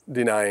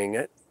 denying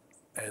it,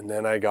 and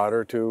then I got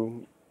her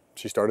to,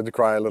 she started to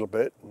cry a little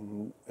bit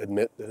and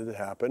admit that it had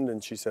happened,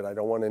 and she said, "I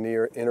don't want any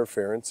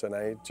interference," and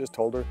I just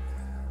told her,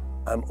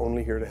 "I'm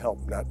only here to help,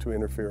 not to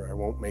interfere. I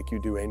won't make you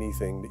do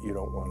anything that you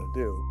don't want to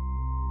do."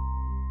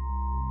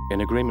 In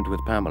agreement with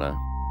Pamela,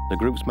 the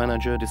group's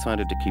manager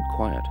decided to keep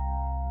quiet.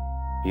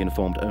 He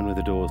informed only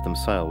the Doors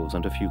themselves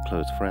and a few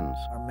close friends.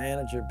 Our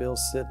manager, Bill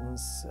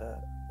Siddons,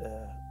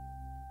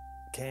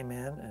 came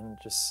in and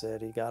just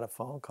said he got a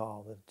phone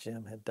call that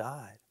Jim had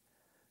died.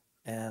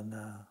 And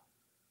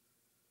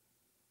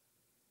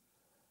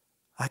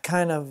I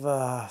kind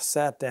of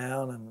sat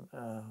down,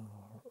 and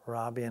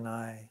Robbie and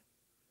I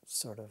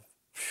sort of,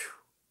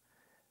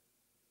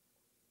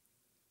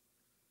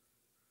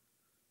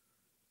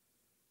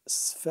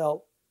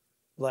 felt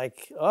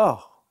like,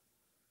 oh,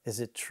 is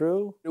it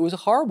true? It was a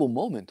horrible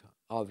moment,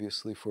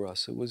 obviously, for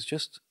us. It was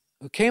just,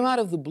 it came out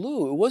of the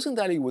blue. It wasn't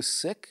that he was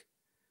sick,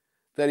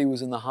 that he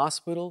was in the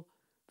hospital,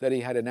 that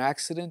he had an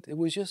accident. It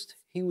was just,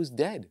 he was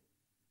dead.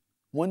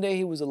 One day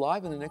he was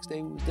alive and the next day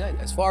he was dead,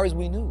 as far as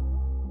we knew.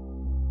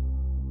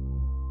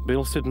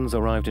 Bill Siddons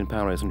arrived in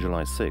Paris on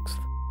July 6th,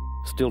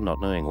 still not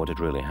knowing what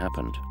had really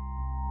happened.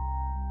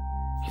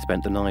 He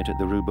spent the night at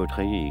the Rue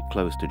Beautreillis,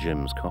 close to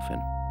Jim's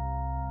coffin.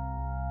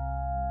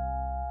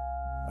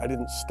 I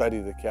didn't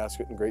study the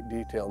casket in great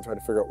detail and try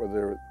to figure out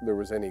whether there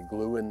was any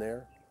glue in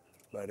there,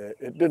 but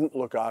it didn't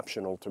look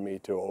optional to me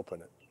to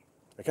open it.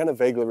 I kind of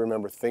vaguely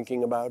remember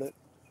thinking about it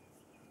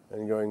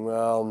and going,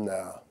 well,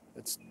 no,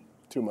 it's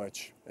too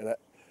much. And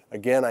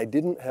again, I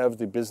didn't have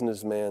the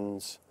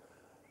businessman's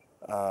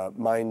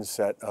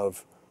mindset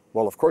of,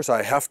 well, of course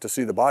I have to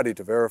see the body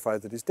to verify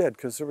that he's dead,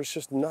 because there was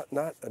just not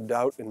a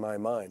doubt in my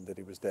mind that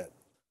he was dead.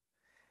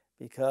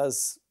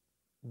 Because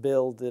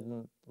Bill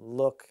didn't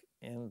look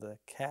in the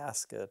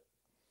casket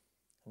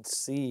and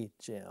see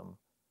Jim,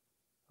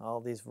 all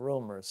these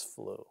rumors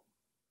flew.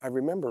 I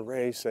remember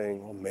Ray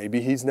saying, well,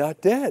 maybe he's not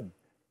dead.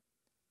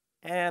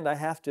 And I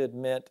have to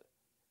admit,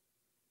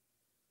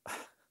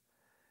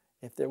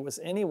 if there was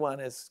anyone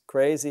as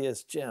crazy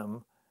as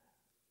Jim,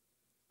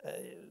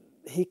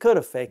 he could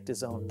have faked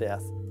his own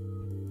death.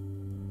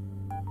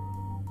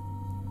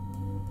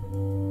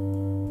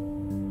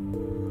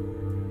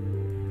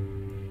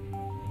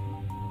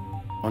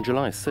 On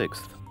July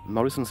 6th,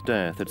 Morrison's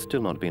death had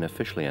still not been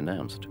officially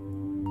announced.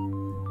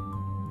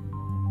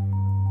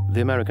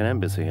 The American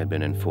embassy had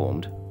been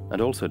informed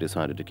and also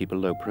decided to keep a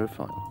low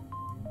profile.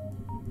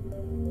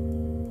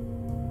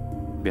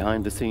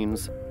 Behind the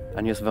scenes,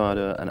 Agnès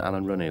Varda and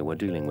Alain René were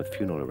dealing with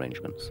funeral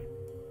arrangements.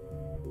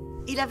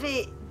 Il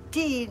avait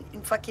dit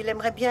une fois qu'il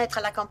aimerait bien être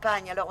à la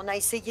campagne, alors on a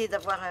essayé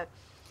d'avoir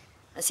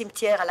un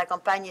cimetière à la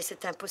campagne et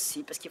c'est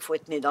impossible parce qu'il faut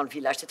être né dans le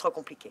village, c'est trop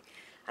compliqué.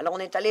 Alors on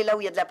est allé là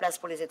où il y a de la place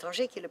pour les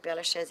étrangers, qui est le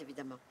Père-Lachaise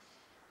évidemment.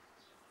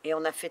 Et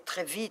on a fait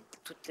très vite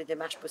toutes les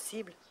démarches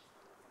possibles,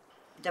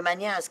 de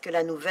manière à ce que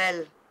la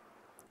nouvelle,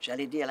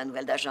 j'allais dire la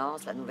nouvelle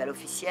d'agence, la nouvelle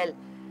officielle,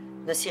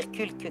 ne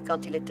circule que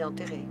quand il était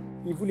enterré.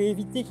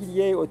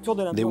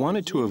 They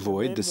wanted to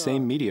avoid the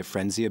same media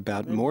frenzy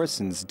about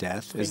Morrison's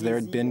death as there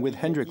had been with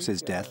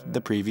Hendrix's death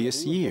the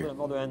previous year.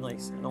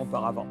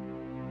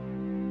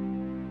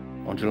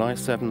 On July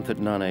 7th at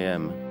 9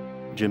 a.m.,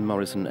 Jim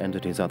Morrison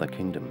entered his other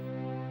kingdom,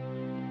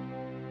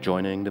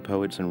 joining the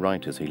poets and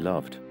writers he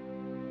loved: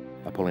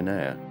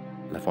 Apollinaire,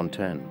 La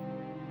Fontaine,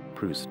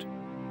 Proust,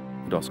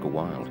 and Oscar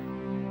Wilde.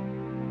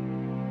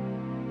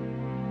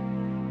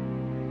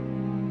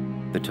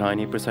 The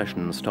tiny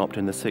procession stopped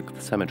in the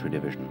 6th Cemetery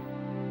Division.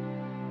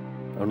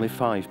 Only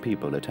 5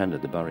 people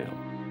attended the burial: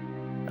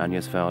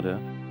 Agnès Varda,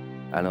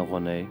 Alain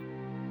René,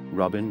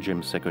 Robin,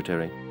 Jim's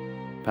secretary,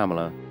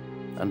 Pamela,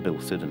 and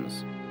Bill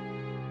Siddons.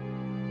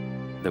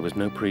 There was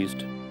no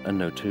priest and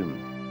no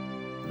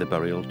tomb. The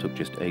burial took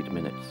just 8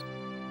 minutes.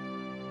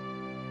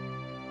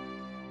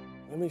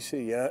 Let me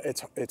see, yeah,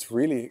 it's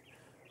really,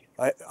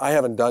 I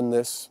haven't done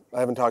this.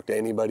 I haven't talked to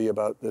anybody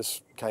about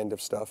this kind of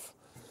stuff.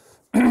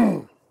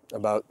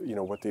 About, you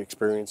know, what the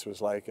experience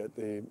was like at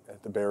the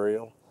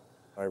burial.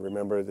 I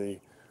remember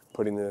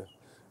pulling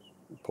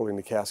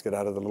the casket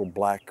out of the little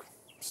black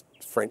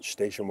French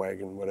station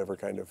wagon, whatever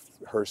kind of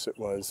hearse it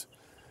was.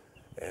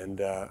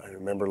 And I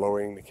remember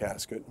lowering the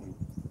casket.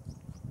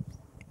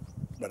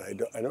 But I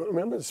don't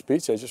remember the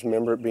speech. I just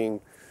remember it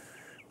being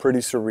pretty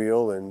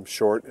surreal and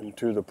short and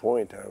to the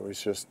point. I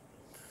was just,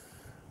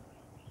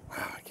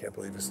 wow, I can't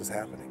believe this is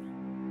happening.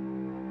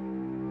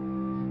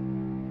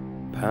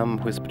 Pam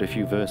whispered a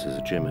few verses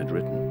Jim had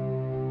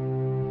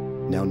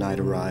written. Now night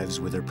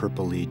arrives with her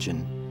purple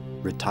legion.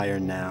 Retire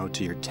now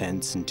to your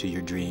tents and to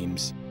your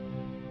dreams.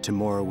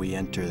 Tomorrow we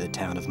enter the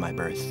town of my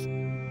birth.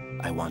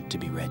 I want to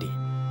be ready.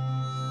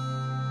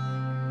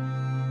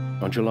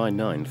 On July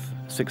 9th,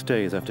 6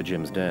 days after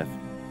Jim's death,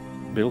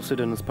 Bill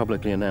Siddons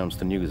publicly announced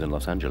the news in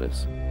Los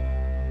Angeles.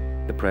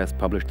 The press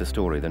published the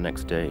story the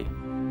next day.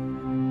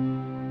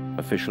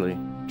 Officially,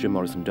 Jim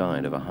Morrison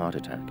died of a heart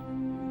attack.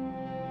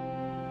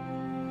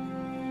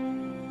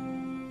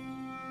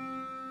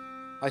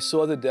 I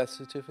saw the death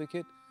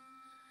certificate.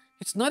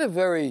 It's not a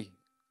very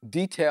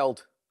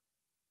detailed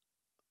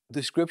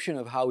description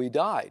of how he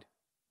died,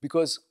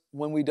 because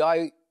when we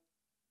die,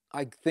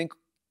 I think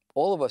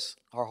all of us,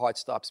 our heart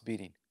stops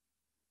beating.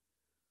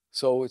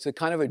 So it's a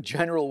kind of a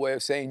general way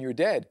of saying you're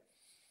dead.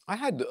 I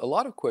had a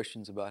lot of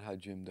questions about how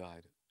Jim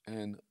died,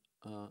 and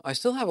I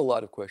still have a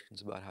lot of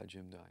questions about how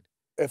Jim died.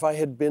 If I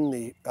had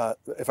been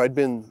if I'd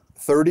been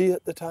 30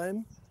 at the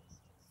time,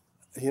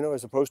 you know,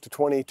 as opposed to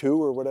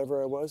 22 or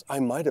whatever I was, I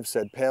might have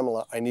said,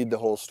 Pamela, I need the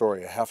whole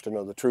story. I have to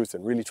know the truth,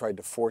 and really tried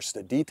to force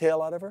the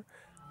detail out of her.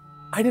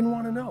 I didn't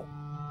want to know.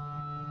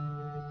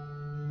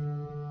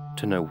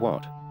 To know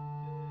what?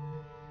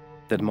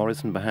 That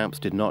Morrison perhaps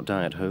did not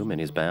die at home in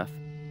his bath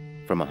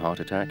from a heart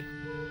attack?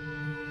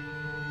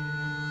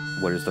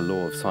 Whereas the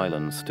law of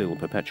silence still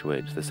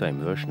perpetuates the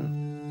same version.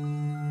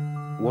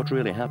 What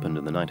really happened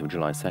in the night of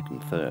July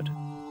 2nd, 3rd?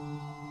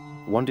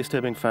 One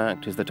disturbing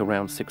fact is that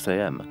around 6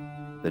 a.m.,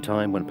 the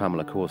time when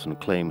Pamela Courson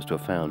claims to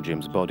have found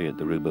Jim's body at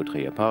the Rue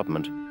Beautry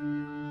apartment,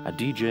 a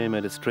DJ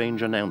made a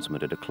strange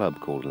announcement at a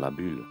club called La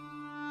Bulle.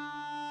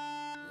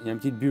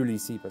 There's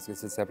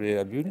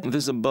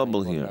a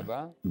bubble here,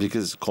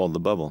 because it's called the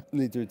bubble.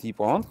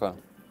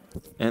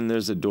 And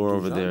there's a door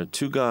over there.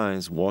 Two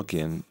guys walk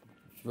in,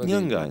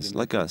 young guys,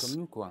 like us.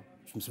 I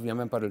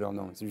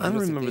don't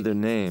remember their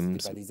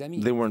names.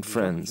 They weren't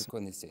friends.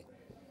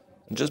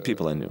 Just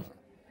people I knew.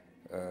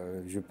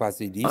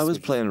 I was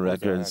playing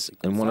records,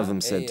 and one of them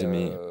said to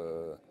me,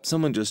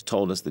 someone just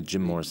told us that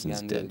Jim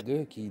Morrison's dead.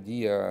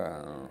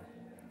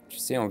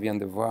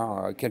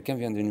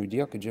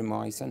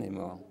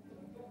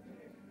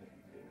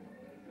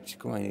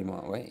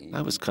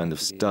 I was kind of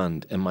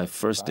stunned, and my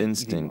first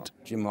instinct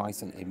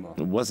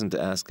wasn't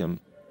to ask him,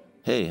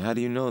 hey, how do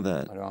you know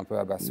that?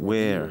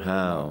 Where?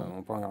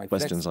 How?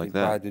 Questions like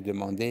that.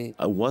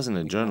 I wasn't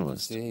a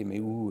journalist.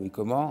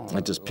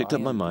 I just picked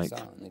up my mic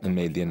and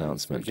made the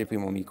announcement.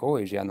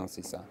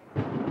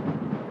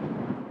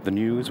 The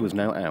news was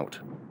now out,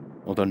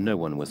 although no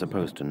one was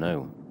supposed to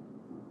know.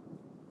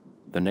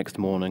 The next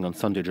morning, on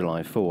Sunday,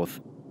 July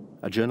 4th,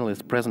 a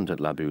journalist present at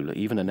La Bulle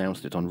even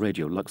announced it on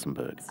Radio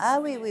Luxembourg.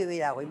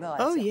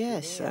 Oh,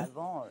 yes.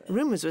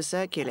 Rumors were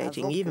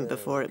circulating even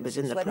before it was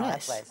in the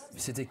press.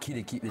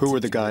 Who were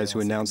the guys who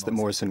announced that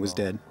Morrison was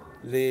dead?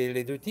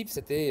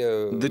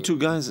 The two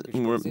guys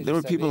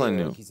were people I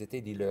knew.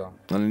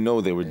 I know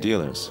they were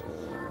dealers.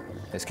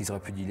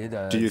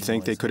 Do you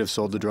think they could have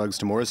sold the drugs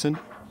to Morrison?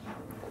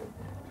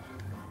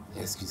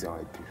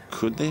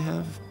 Could they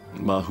have?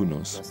 Well, who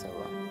knows?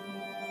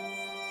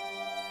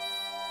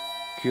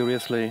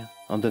 Curiously,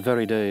 on the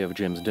very day of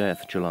Jim's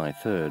death, July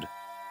 3rd,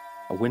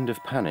 a wind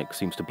of panic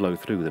seems to blow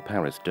through the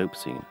Paris dope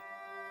scene.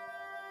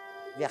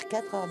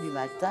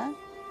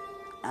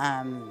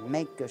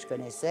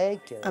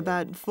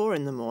 About 4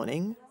 in the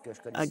morning,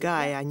 a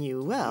guy I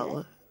knew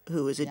well,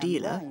 who was a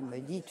dealer,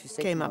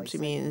 came up to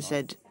me and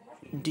said,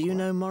 do you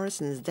know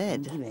Morrison's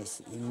dead? I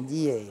said, what?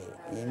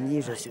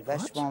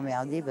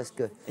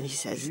 And he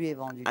says,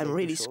 I'm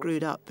really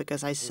screwed up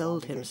because I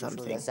sold him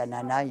something.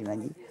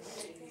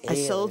 I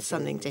sold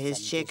something to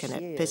his chick and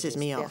it pisses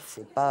me off.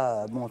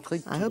 I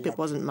hope it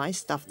wasn't my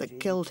stuff that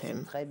killed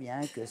him.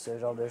 And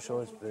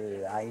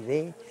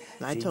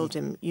I told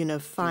him, you know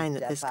fine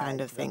that this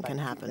kind of thing can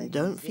happen.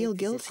 Don't feel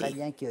guilty.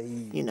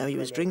 You know, he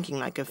was drinking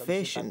like a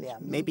fish and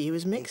maybe he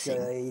was mixing.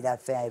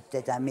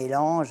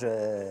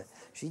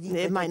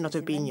 It might not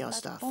have been your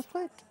stuff.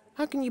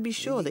 How can you be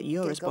sure that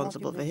you're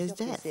responsible for his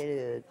death?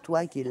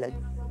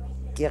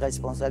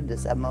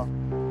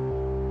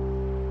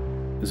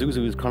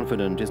 Zuzu's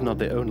confidant is not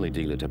the only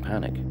dealer to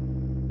panic.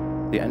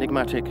 The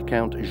enigmatic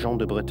Count Jean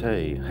de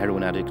Breteuil,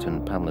 heroin addict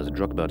and Pamela's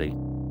drug buddy,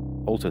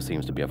 also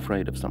seems to be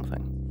afraid of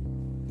something.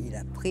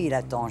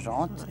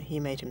 He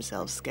made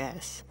himself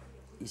scarce.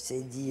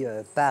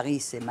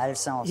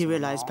 He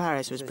realized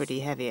Paris was pretty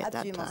heavy at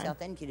that time.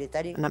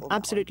 And I'm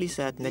absolutely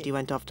certain that he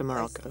went off to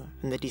Morocco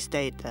and that he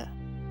stayed there.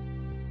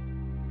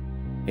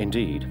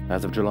 Indeed,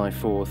 as of July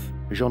 4th,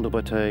 Jean de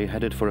Breteuil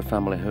headed for a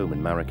family home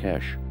in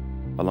Marrakesh,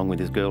 along with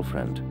his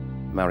girlfriend,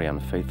 Marianne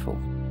Faithful.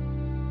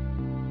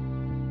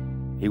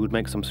 He would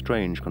make some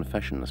strange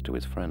confessions to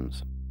his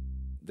friends.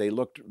 they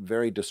looked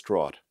very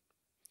distraught.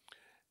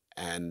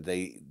 And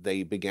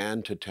they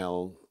began to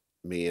tell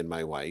me and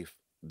my wife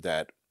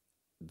that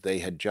they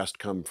had just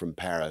come from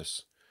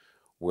Paris,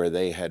 where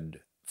they had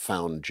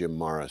found Jim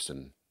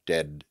Morrison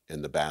dead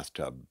in the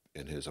bathtub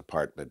in his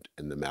apartment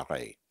in the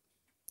Marais.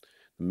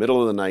 In the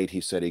middle of the night,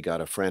 he said he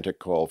got a frantic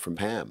call from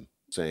Pam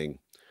saying,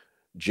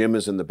 "Jim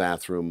is in the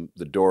bathroom,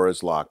 the door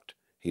is locked,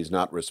 he's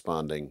not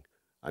responding,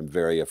 I'm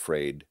very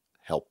afraid,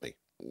 help me."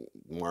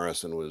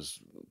 Morrison was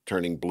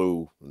turning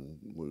blue and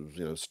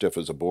was, stiff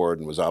as a board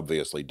and was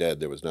obviously dead.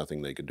 There was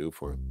nothing they could do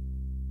for him.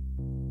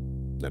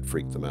 That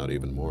freaked them out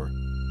even more.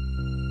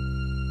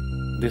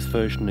 This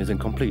version is in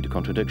complete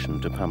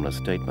contradiction to Pamela's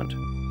statement.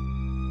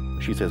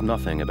 She says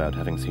nothing about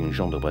having seen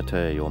Jean de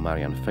Breteuil or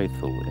Marianne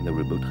Faithfull in the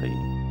Rue Boutry.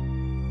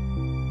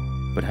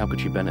 But how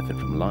could she benefit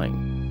from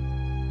lying?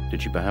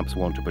 Did she perhaps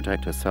want to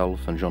protect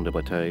herself and Jean de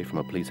Breteuil from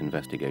a police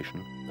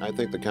investigation? I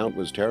think the Count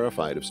was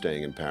terrified of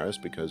staying in Paris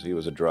because he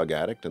was a drug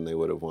addict and they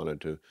would have wanted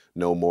to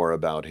know more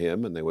about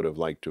him and they would have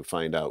liked to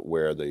find out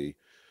where the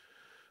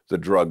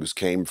drugs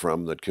came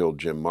from that killed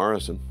Jim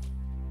Morrison.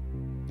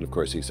 And of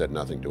course, he said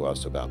nothing to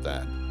us about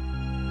that.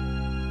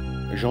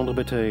 Jean de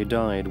Breteuil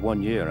died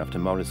 1 year after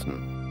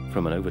Morrison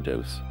from an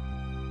overdose,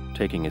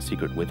 taking his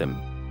secret with him.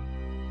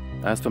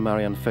 As for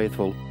Marianne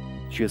Faithfull,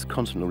 she has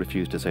constantly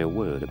refused to say a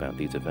word about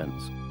these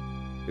events.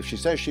 If she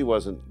says she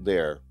wasn't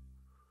there,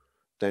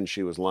 then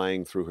she was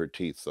lying through her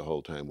teeth the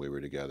whole time we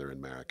were together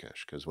in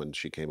Marrakesh, because when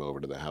she came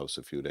over to the house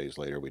a few days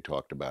later, we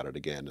talked about it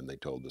again, and they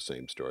told the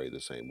same story the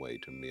same way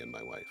to me and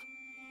my wife.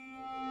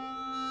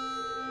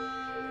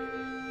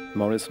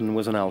 Morrison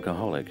was an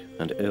alcoholic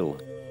and ill,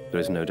 there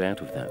is no doubt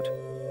of that.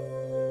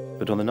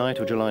 But on the night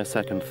of July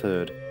 2nd,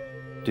 3rd,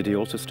 did he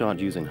also start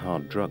using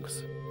hard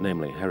drugs,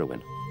 namely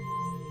heroin?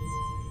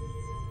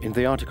 In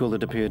the article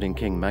that appeared in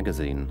King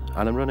magazine,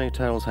 Alain René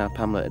tells how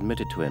Pamela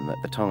admitted to him at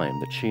the time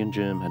that she and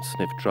Jim had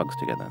sniffed drugs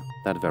together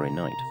that very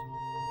night.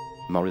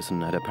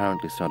 Morrison had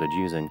apparently started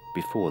using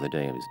before the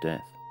day of his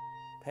death.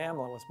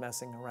 Pamela was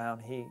messing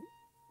around. He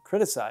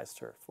criticized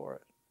her for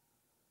it.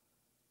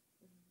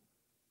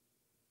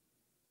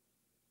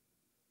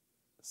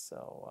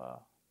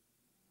 So,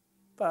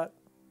 but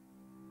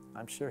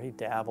I'm sure he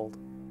dabbled.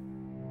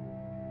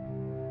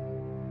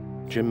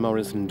 Jim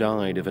Morrison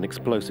died of an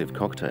explosive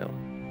cocktail: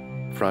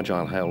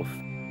 fragile health,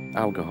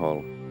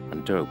 alcohol,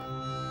 and dope.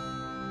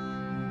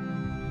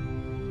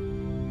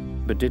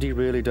 But did he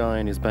really die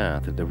in his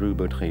bath at the Rue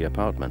Boutry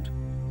apartment,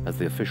 as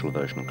the official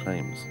version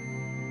claims?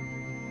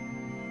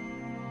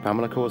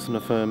 Pamela Courson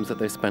affirms that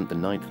they spent the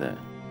night there.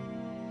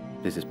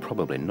 This is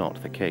probably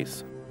not the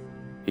case.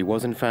 He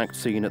was in fact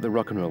seen at the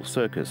Rock and Roll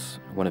Circus,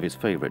 one of his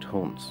favorite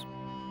haunts.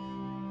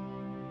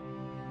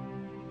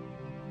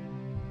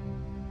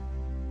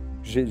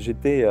 I was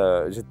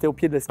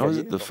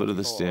at the foot of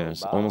the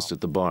stairs, almost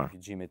at the bar.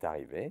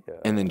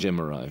 And then Jim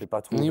arrived.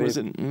 And he was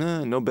in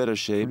no better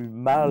shape,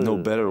 no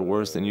better or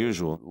worse than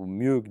usual.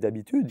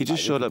 He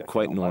just showed up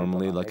quite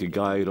normally, like a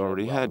guy who'd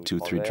already had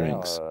 2-3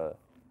 drinks.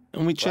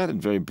 And we chatted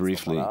very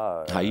briefly.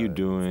 How you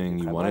doing?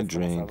 You want a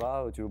drink?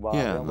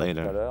 Yeah,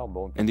 later.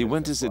 And he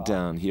went to sit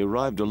down. He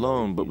arrived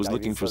alone, but was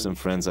looking for some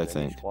friends, I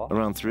think.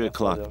 Around 3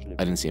 o'clock,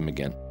 I didn't see him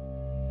again.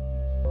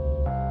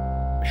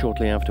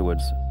 Shortly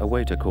afterwards, a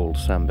waiter called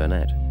Sam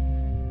Burnett.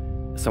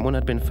 Someone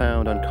had been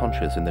found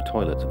unconscious in the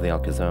toilets of the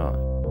Alcazar.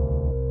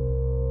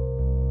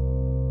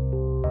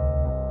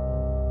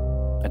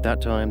 At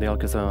that time, the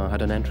Alcazar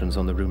had an entrance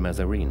on the Rue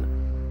Mazarine,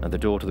 and the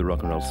door to the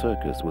Rock and Roll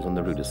Circus was on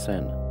the Rue de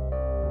Seine.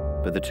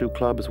 But the two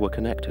clubs were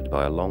connected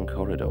by a long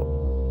corridor.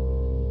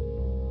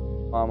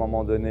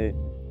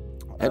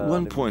 At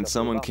one point,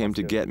 someone came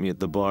to get me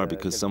at the bar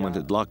because someone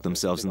had locked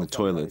themselves in the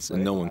toilets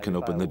and no one can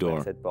open the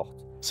door.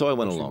 So I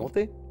went along.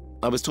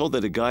 I was told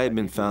that a guy had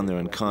been found there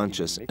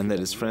unconscious and that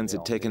his friends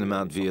had taken him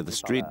out via the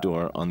street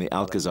door on the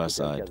Alcazar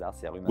side,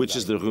 which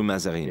is the Rue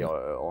Mazarine.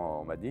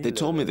 They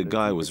told me the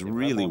guy was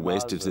really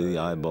wasted to the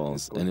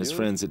eyeballs and his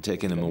friends had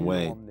taken him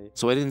away,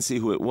 so I didn't see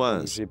who it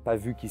was.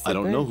 I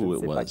don't know who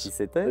it was.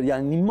 There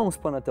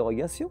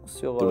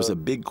was a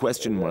big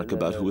question mark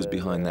about who was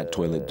behind that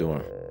toilet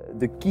door.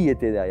 The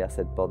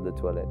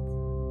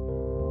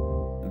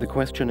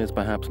question is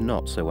perhaps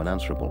not so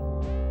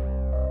unanswerable.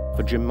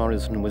 For Jim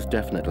Morrison was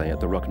definitely at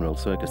the Rock and Roll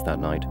Circus that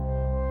night,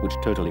 which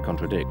totally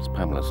contradicts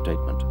Pamela's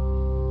statement.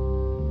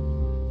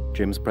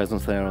 Jim's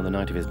presence there on the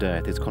night of his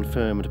death is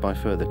confirmed by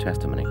further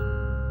testimony,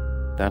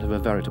 that of a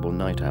veritable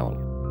night owl,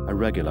 a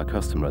regular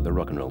customer at the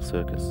Rock and Roll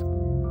Circus.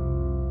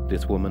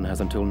 This woman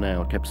has until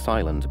now kept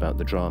silent about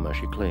the drama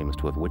she claims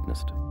to have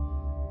witnessed.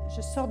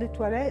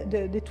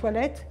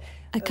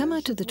 I come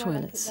out of the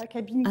toilets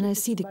and I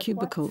see the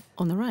cubicle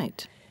on the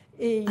right.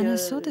 And I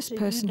saw this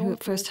person who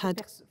at first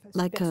had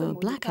like a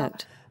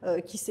blackout.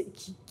 And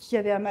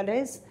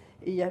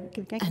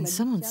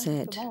someone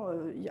said,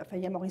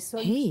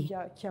 "Hey,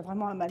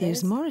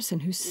 there's Morrison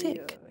who's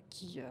sick.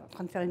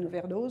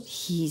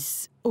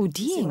 He's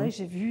ODing."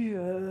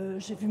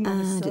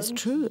 And it's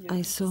true,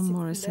 I saw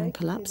Morrison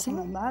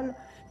collapsing.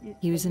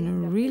 He was in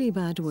a really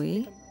bad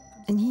way,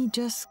 and he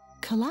just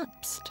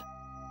collapsed.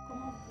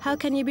 How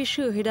can you be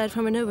sure he died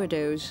from an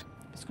overdose?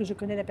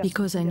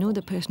 Because I know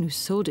the person who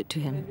sold it to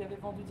him.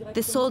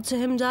 They sold to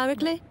him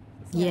directly?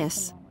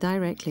 Yes,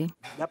 directly.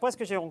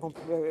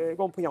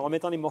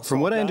 From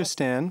what I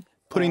understand,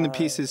 putting the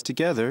pieces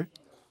together,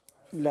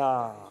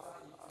 I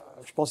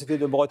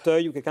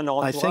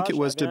think it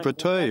was de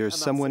Breteuil or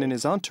someone in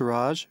his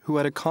entourage who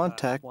had a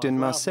contact in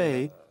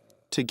Marseille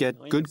to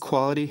get good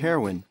quality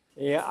heroin.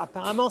 What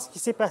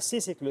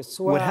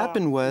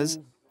happened was,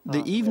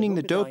 the evening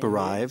the dope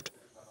arrived,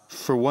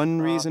 for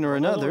one reason or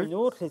another,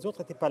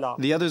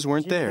 the others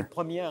weren't there.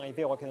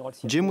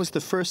 Jim was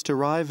the first to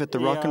arrive at the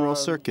rock and roll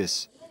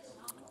circus.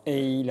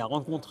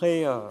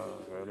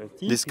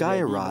 This guy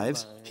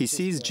arrives, he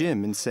sees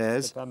Jim and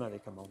says,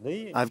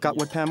 "I've got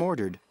what Pam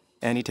ordered,"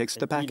 and he takes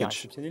the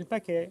package.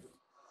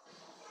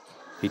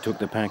 He took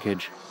the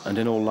package, and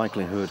in all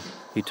likelihood,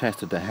 he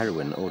tested the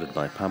heroin ordered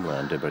by Pamela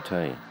and de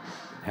Breteuil,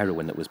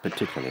 heroin that was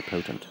particularly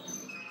potent.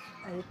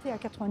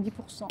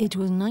 It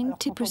was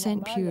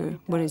 90% pure,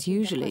 whereas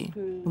usually,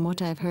 from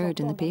what I've heard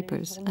in the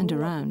papers and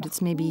around,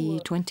 it's maybe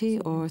 20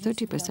 or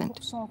 30%.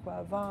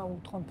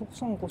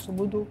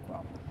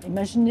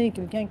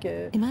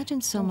 Imagine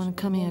someone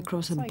coming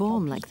across a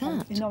bomb like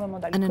that,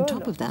 and on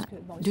top of that,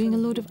 doing a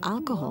load of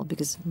alcohol,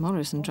 because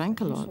Morrison drank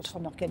a lot.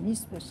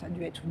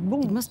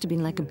 It must have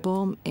been like a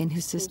bomb in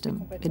his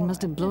system. It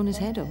must have blown his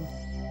head off.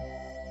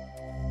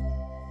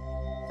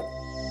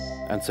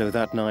 And so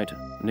that night,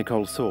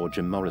 Nicole saw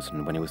Jim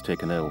Morrison when he was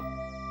taken ill,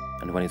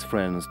 and when his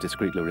friends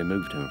discreetly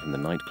removed him from the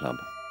nightclub.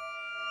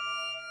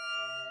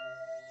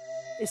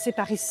 It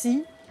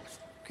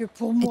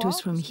was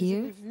from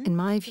here, in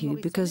my view,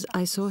 because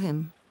I saw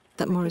him,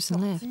 that Morrison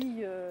left,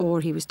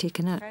 or he was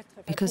taken out,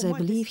 because I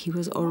believe he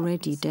was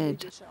already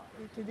dead.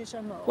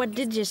 What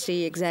did you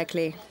see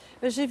exactly?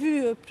 I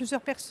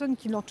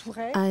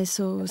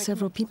saw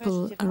several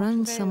people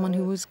around someone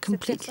who was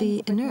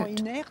completely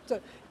inert,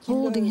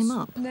 holding him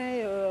up,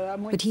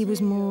 but he was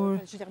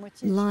more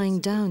lying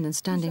down than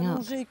standing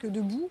up.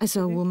 I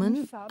saw a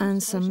woman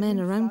and some men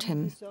around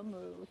him.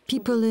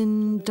 People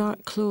in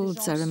dark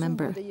clothes, I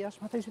remember.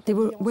 They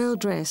were well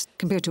dressed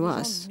compared to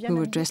us, who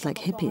were dressed like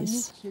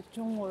hippies.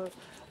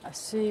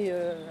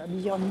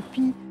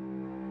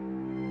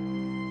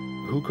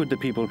 Who could the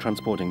people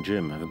transporting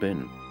Jim have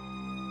been?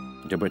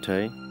 De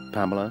Breteuil,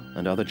 Pamela,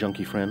 and other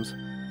junkie friends?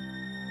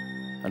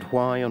 And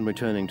why, on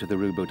returning to the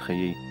Rue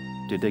Beautreillis,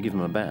 did they give him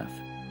a bath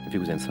if he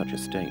was in such a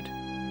state?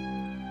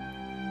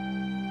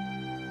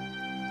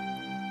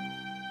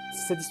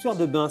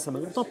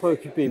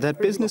 That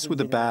business with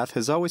the bath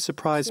has always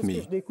surprised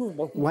me,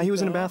 why he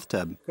was in a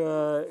bathtub,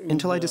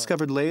 until I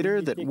discovered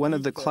later that one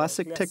of the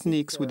classic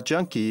techniques with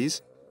junkies,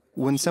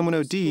 when someone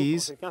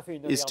ODs,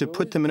 is to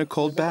put them in a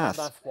cold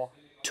bath,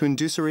 to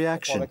induce a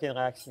reaction.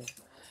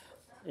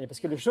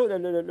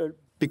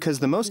 Because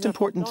the most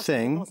important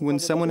thing when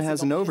someone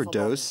has an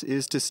overdose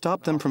is to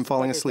stop them from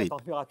falling asleep.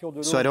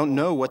 So I don't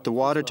know what the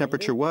water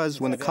temperature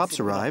was when the cops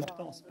arrived,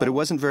 but it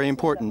wasn't very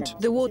important.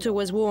 The water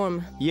was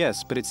warm.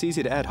 Yes, but it's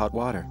easy to add hot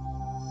water.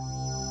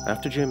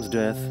 After Jim's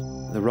death,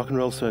 the rock and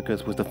roll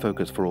circus was the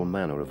focus for all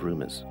manner of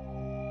rumors.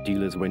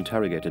 Dealers were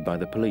interrogated by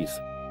the police,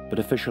 but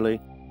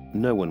officially,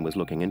 no one was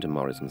looking into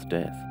Morrison's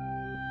death.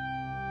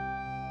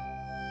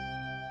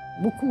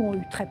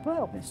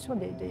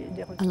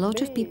 A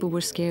lot of people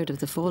were scared of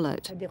the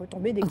fallout,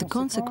 of the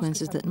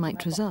consequences that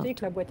might result,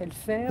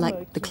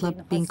 like the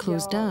club being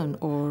closed down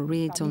or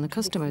raids on the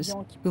customers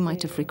who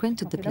might have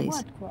frequented the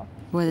place,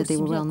 whether they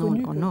were well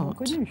known or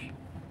not.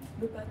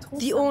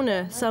 The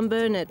owner, Sam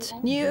Burnett,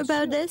 knew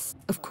about this?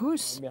 Of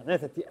course.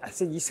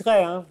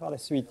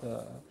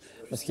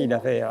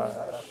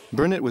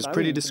 Burnett was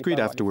pretty discreet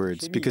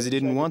afterwards because he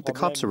didn't want the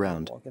cops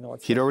around.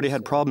 He'd already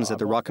had problems at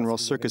the rock and roll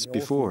circus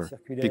before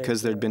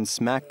because there'd been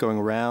smack going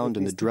around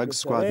and the drug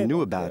squad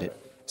knew about it.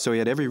 So he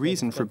had every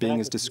reason for being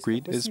as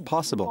discreet as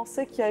possible.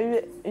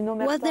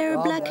 Was there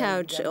a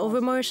blackout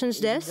over Morrison's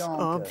death?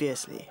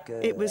 Obviously.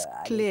 It was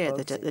clear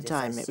that at the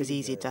time it was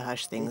easy to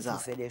hush things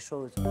up.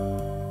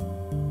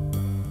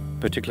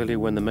 Particularly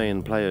when the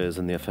main players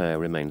in the affair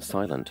remain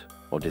silent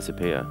or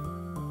disappear,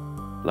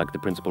 like the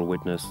principal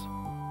witness,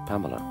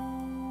 Pamela.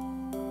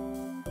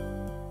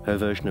 Her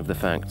version of the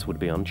facts would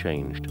be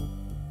unchanged,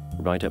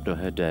 right up to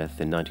her death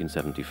in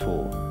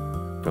 1974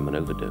 from an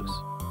overdose.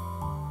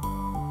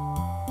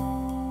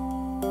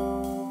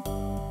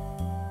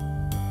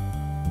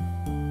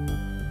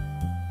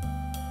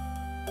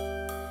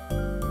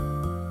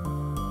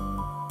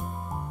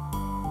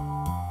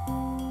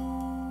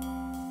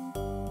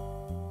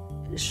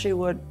 She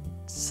would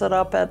sit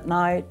up at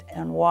night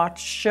and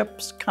watch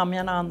ships come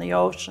in on the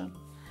ocean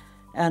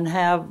and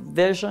have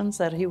visions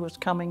that he was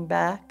coming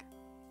back.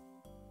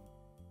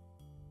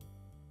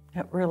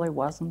 It really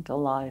wasn't a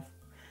life.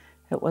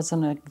 It was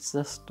an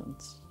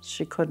existence.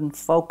 She couldn't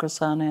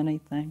focus on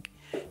anything.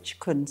 She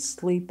couldn't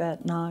sleep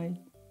at night.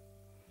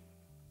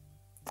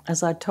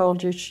 As I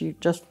told you, she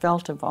just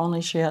felt if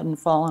only she hadn't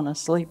fallen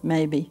asleep,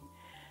 maybe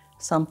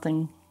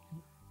something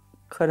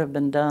could have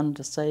been done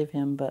to save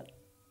him, but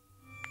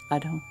I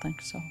don't think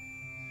so.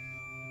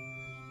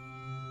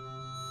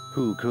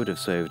 Who could have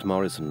saved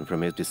Morrison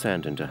from his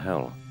descent into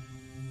hell?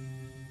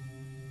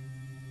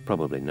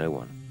 Probably no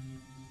one.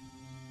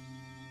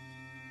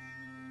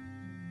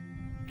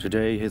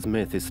 Today, his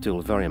myth is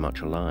still very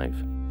much alive.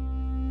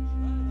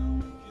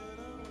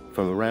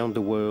 From around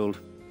the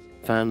world,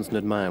 fans and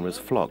admirers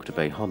flock to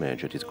pay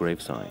homage at his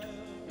graveside.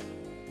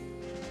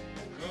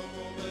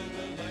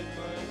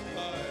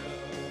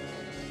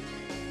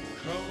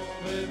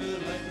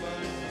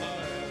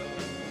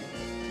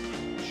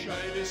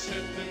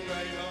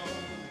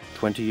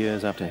 "20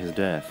 years after his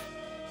death,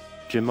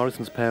 Jim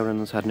Morrison's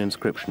parents had an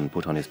inscription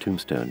put on his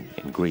tombstone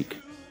in Greek.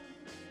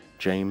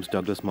 James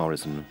Douglas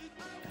Morrison,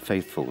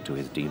 faithful to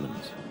his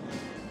demons."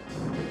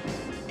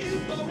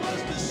 If I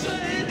was to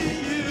say to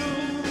you,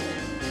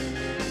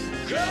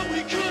 girl,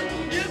 we could